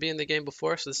this used to be in the game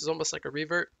before, so this is almost like a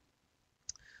revert.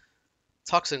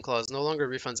 Toxin Claws no longer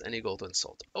refunds any gold when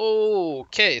sold.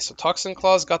 Okay, so Toxin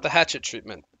Claws got the hatchet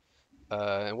treatment.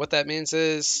 And what that means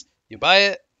is you buy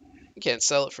it, you can't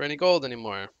sell it for any gold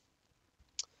anymore.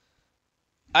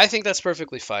 I think that's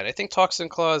perfectly fine. I think Toxin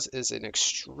Claws is an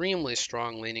extremely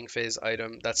strong laning phase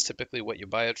item. That's typically what you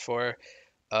buy it for.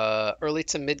 Early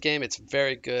to mid game, it's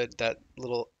very good. That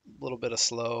little bit of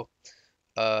slow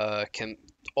can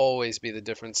always be the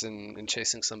difference in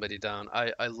chasing somebody down.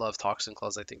 I love Toxin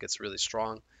Claws. I think it's really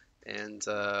strong. And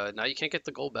now you can't get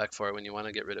the gold back for it when you want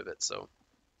to get rid of it. So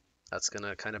that's going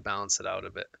to kind of balance it out a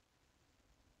bit.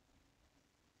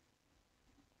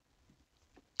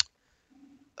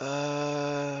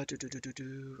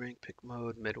 Rank pick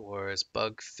mode, mid wars,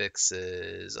 bug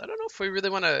fixes. I don't know if we really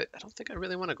want to. I don't think I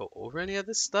really want to go over any of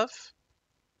this stuff.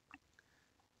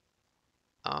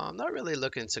 I'm not really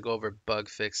looking to go over bug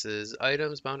fixes.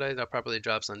 Items, bound items that properly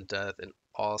drops on death in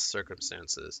all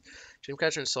circumstances.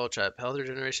 Dreamcatcher and Soul Trap. Health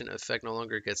regeneration effect no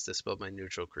longer gets dispelled by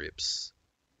neutral creeps.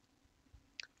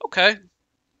 Okay.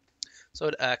 So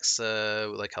it acts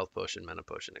like health potion, mana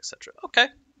potion, etc. Okay.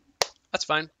 That's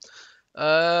fine.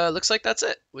 Looks like that's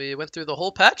it. We went through the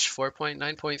whole patch,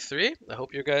 4.9.3. I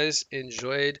hope you guys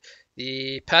enjoyed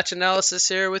the patch analysis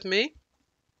here with me.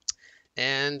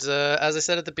 And as I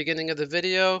said at the beginning of the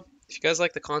video, If you guys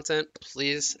like the content,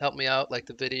 please help me out, like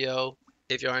the video.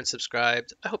 If you aren't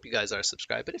subscribed, I hope you guys are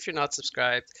subscribed, but if you're not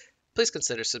subscribed, please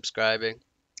consider subscribing.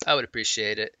 I would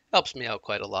appreciate it. Helps me out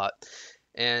quite a lot.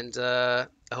 And I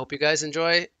hope you guys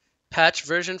enjoy patch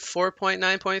version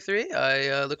 4.9.3.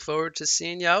 I look forward to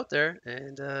seeing you out there,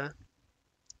 and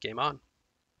game on.